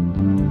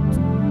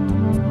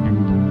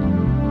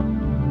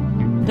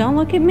 Don't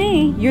look at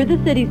me. You're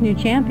the city's new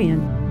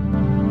champion.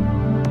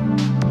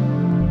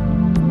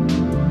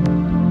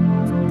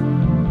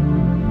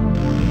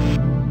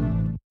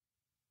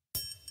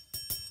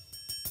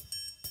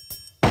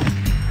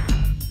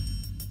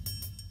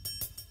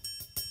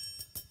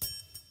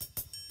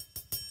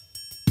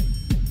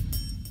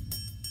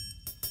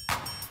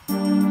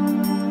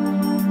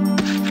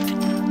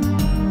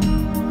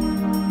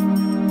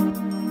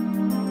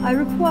 I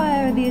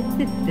require the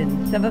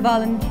assistance of a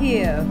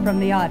volunteer from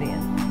the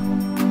audience.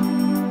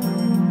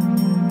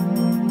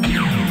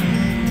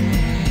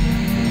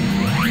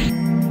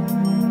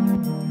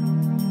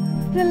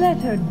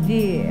 Stiletto,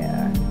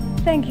 dear,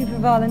 thank you for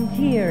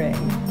volunteering.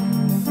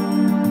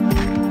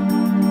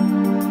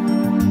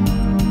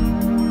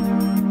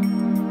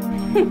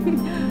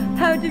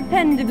 How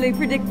dependably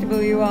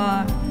predictable you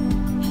are.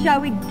 Shall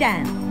we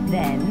dance,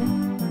 then?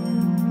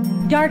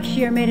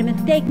 Darkshire made a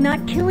mistake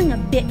not killing a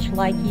bitch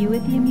like you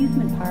at the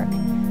amusement park.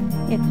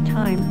 It's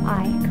time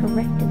I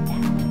corrected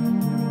that.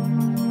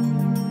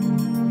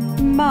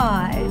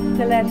 My,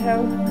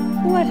 Stiletto,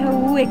 what a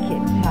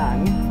wicked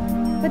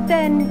tongue. But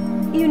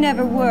then, you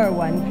never were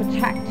one for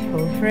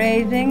tactful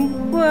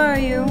phrasing, were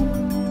you?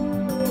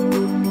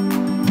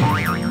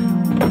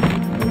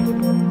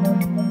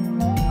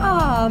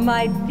 Ah,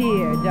 my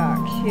dear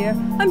Darkshire,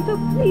 I'm so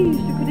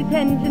pleased you could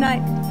attend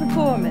tonight's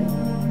performance.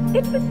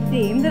 It would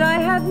seem that I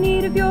have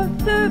need of your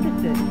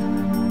services.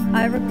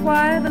 I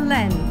require the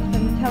lens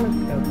from the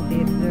telescope at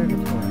the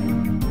observatory.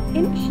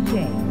 In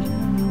exchange,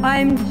 I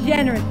am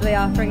generously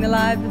offering the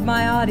lives of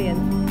my audience,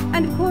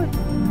 and of course,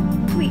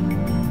 sweet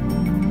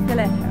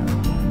Stiletto.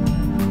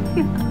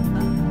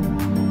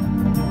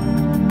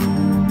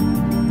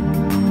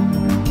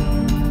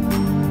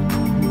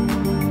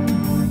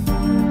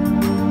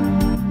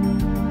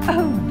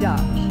 Oh,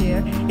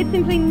 Darkshire, it's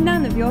simply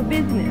none of your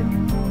business.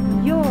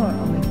 Your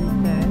only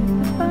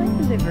concern is to find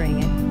the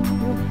delivering it,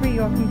 you'll free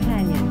your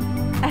companion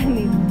and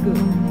these good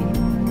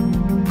people.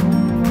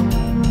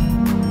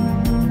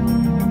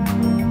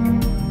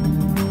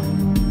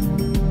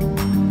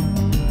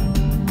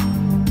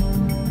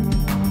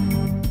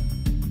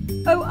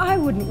 Oh, I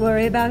wouldn't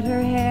worry about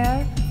her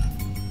hair.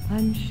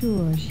 I'm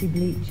sure she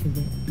bleaches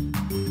it.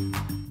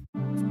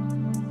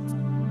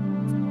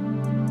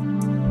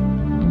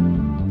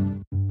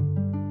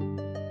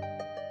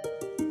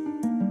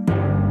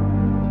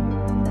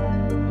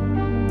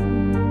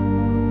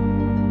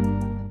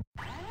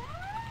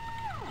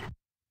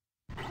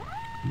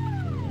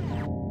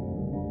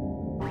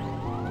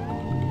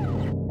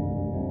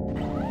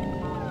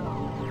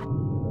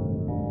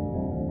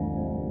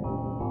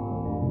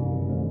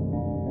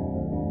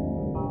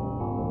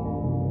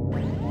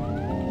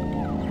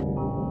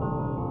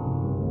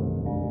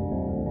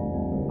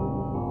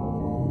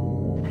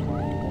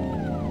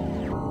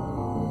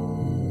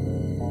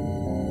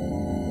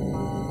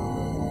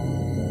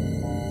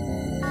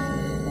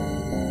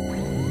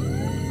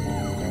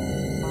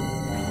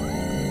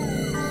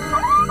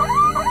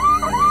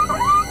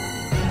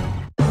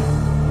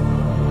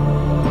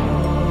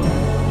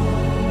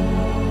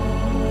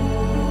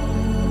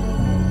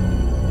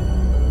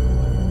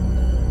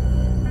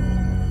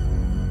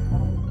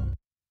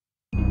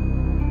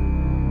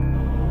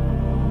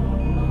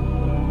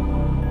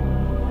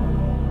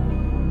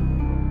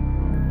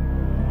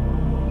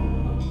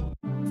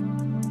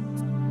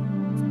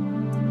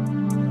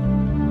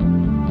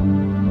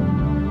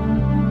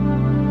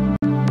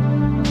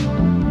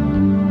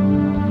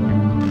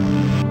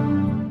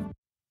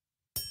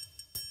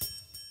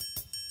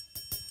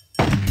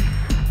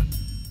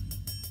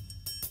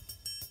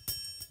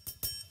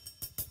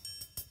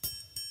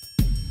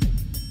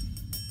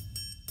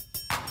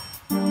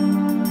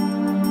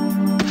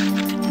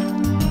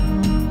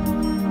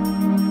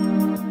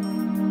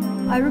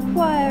 I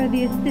require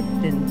the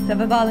assistance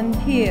of a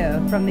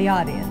volunteer from the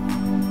audience.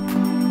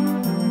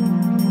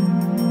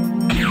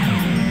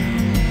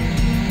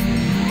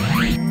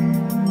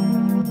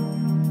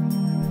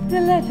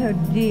 Stiletto,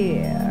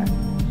 dear,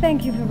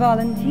 thank you for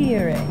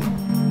volunteering.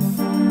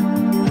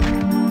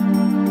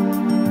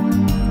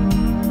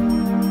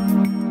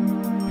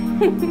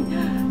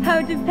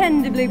 How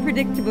dependably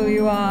predictable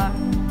you are.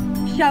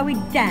 Shall we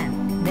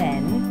dance,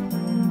 then?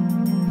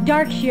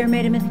 Darkshear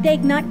made a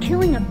mistake not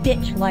killing a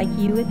bitch like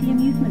you at the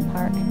amusement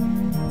park.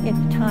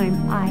 It's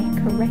time I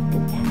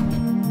corrected that.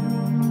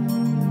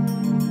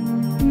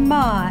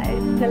 My,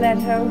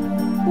 Stiletto,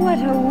 what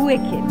a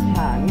wicked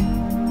tongue.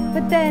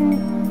 But then,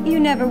 you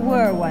never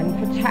were one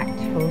for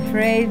tactful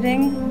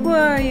phrasing,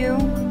 were you?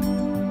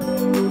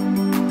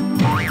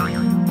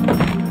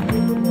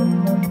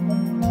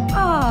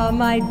 Ah,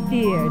 my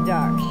dear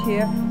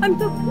Darkshear, I'm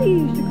so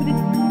pleased you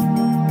could...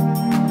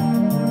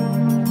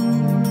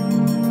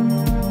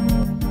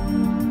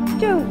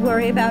 Don't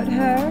worry about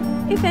her.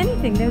 If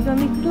anything, there's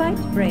only slight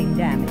brain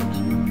damage.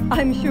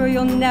 I'm sure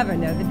you'll never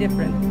know the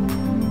difference.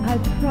 I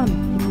promise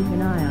to keep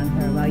an eye on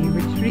her while you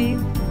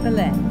retrieve the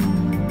lens.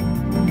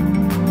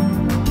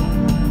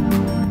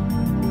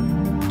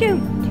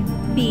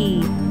 Don't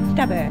be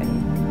stubborn.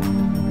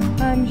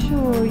 I'm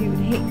sure you'd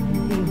hate to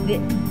see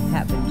this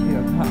happen to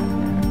your partner.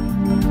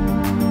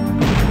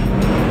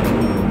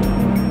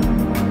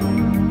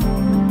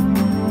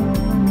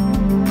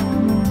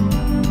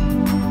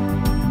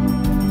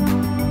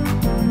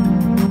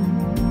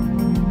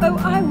 Oh,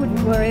 I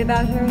wouldn't worry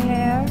about her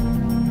hair.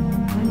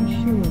 I'm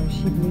sure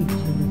she bleaches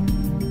it.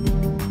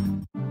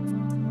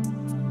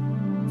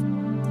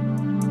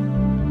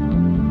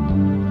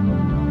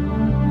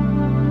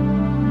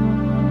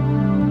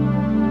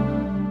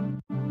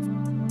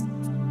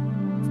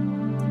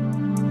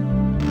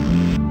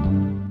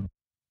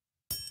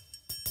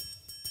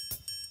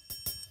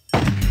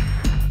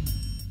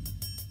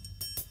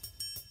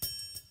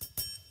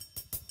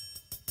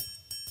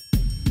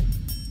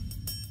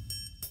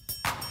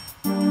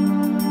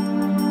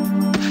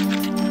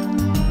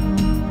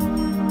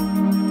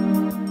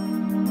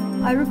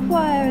 I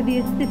require the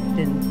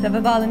assistance of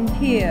a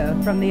volunteer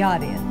from the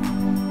audience.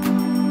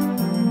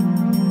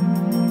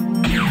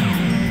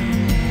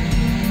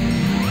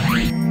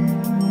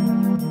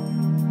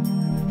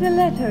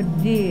 Stiletto,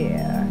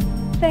 dear,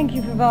 thank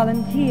you for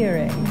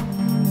volunteering.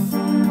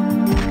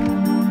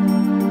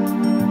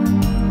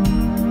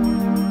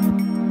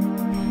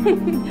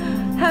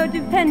 How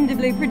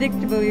dependably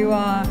predictable you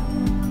are.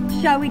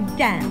 Shall we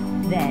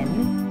dance,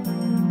 then?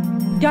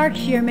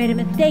 Darkshear made a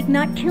mistake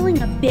not killing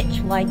a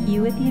bitch like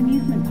you at the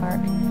amusement park.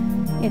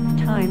 It's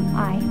time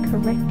I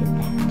corrected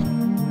that.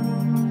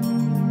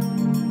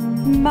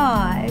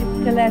 My,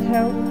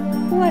 Stiletto,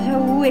 what a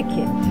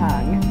wicked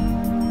tongue.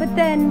 But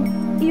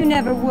then, you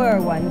never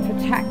were one for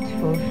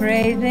tactful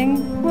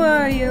phrasing,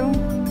 were you?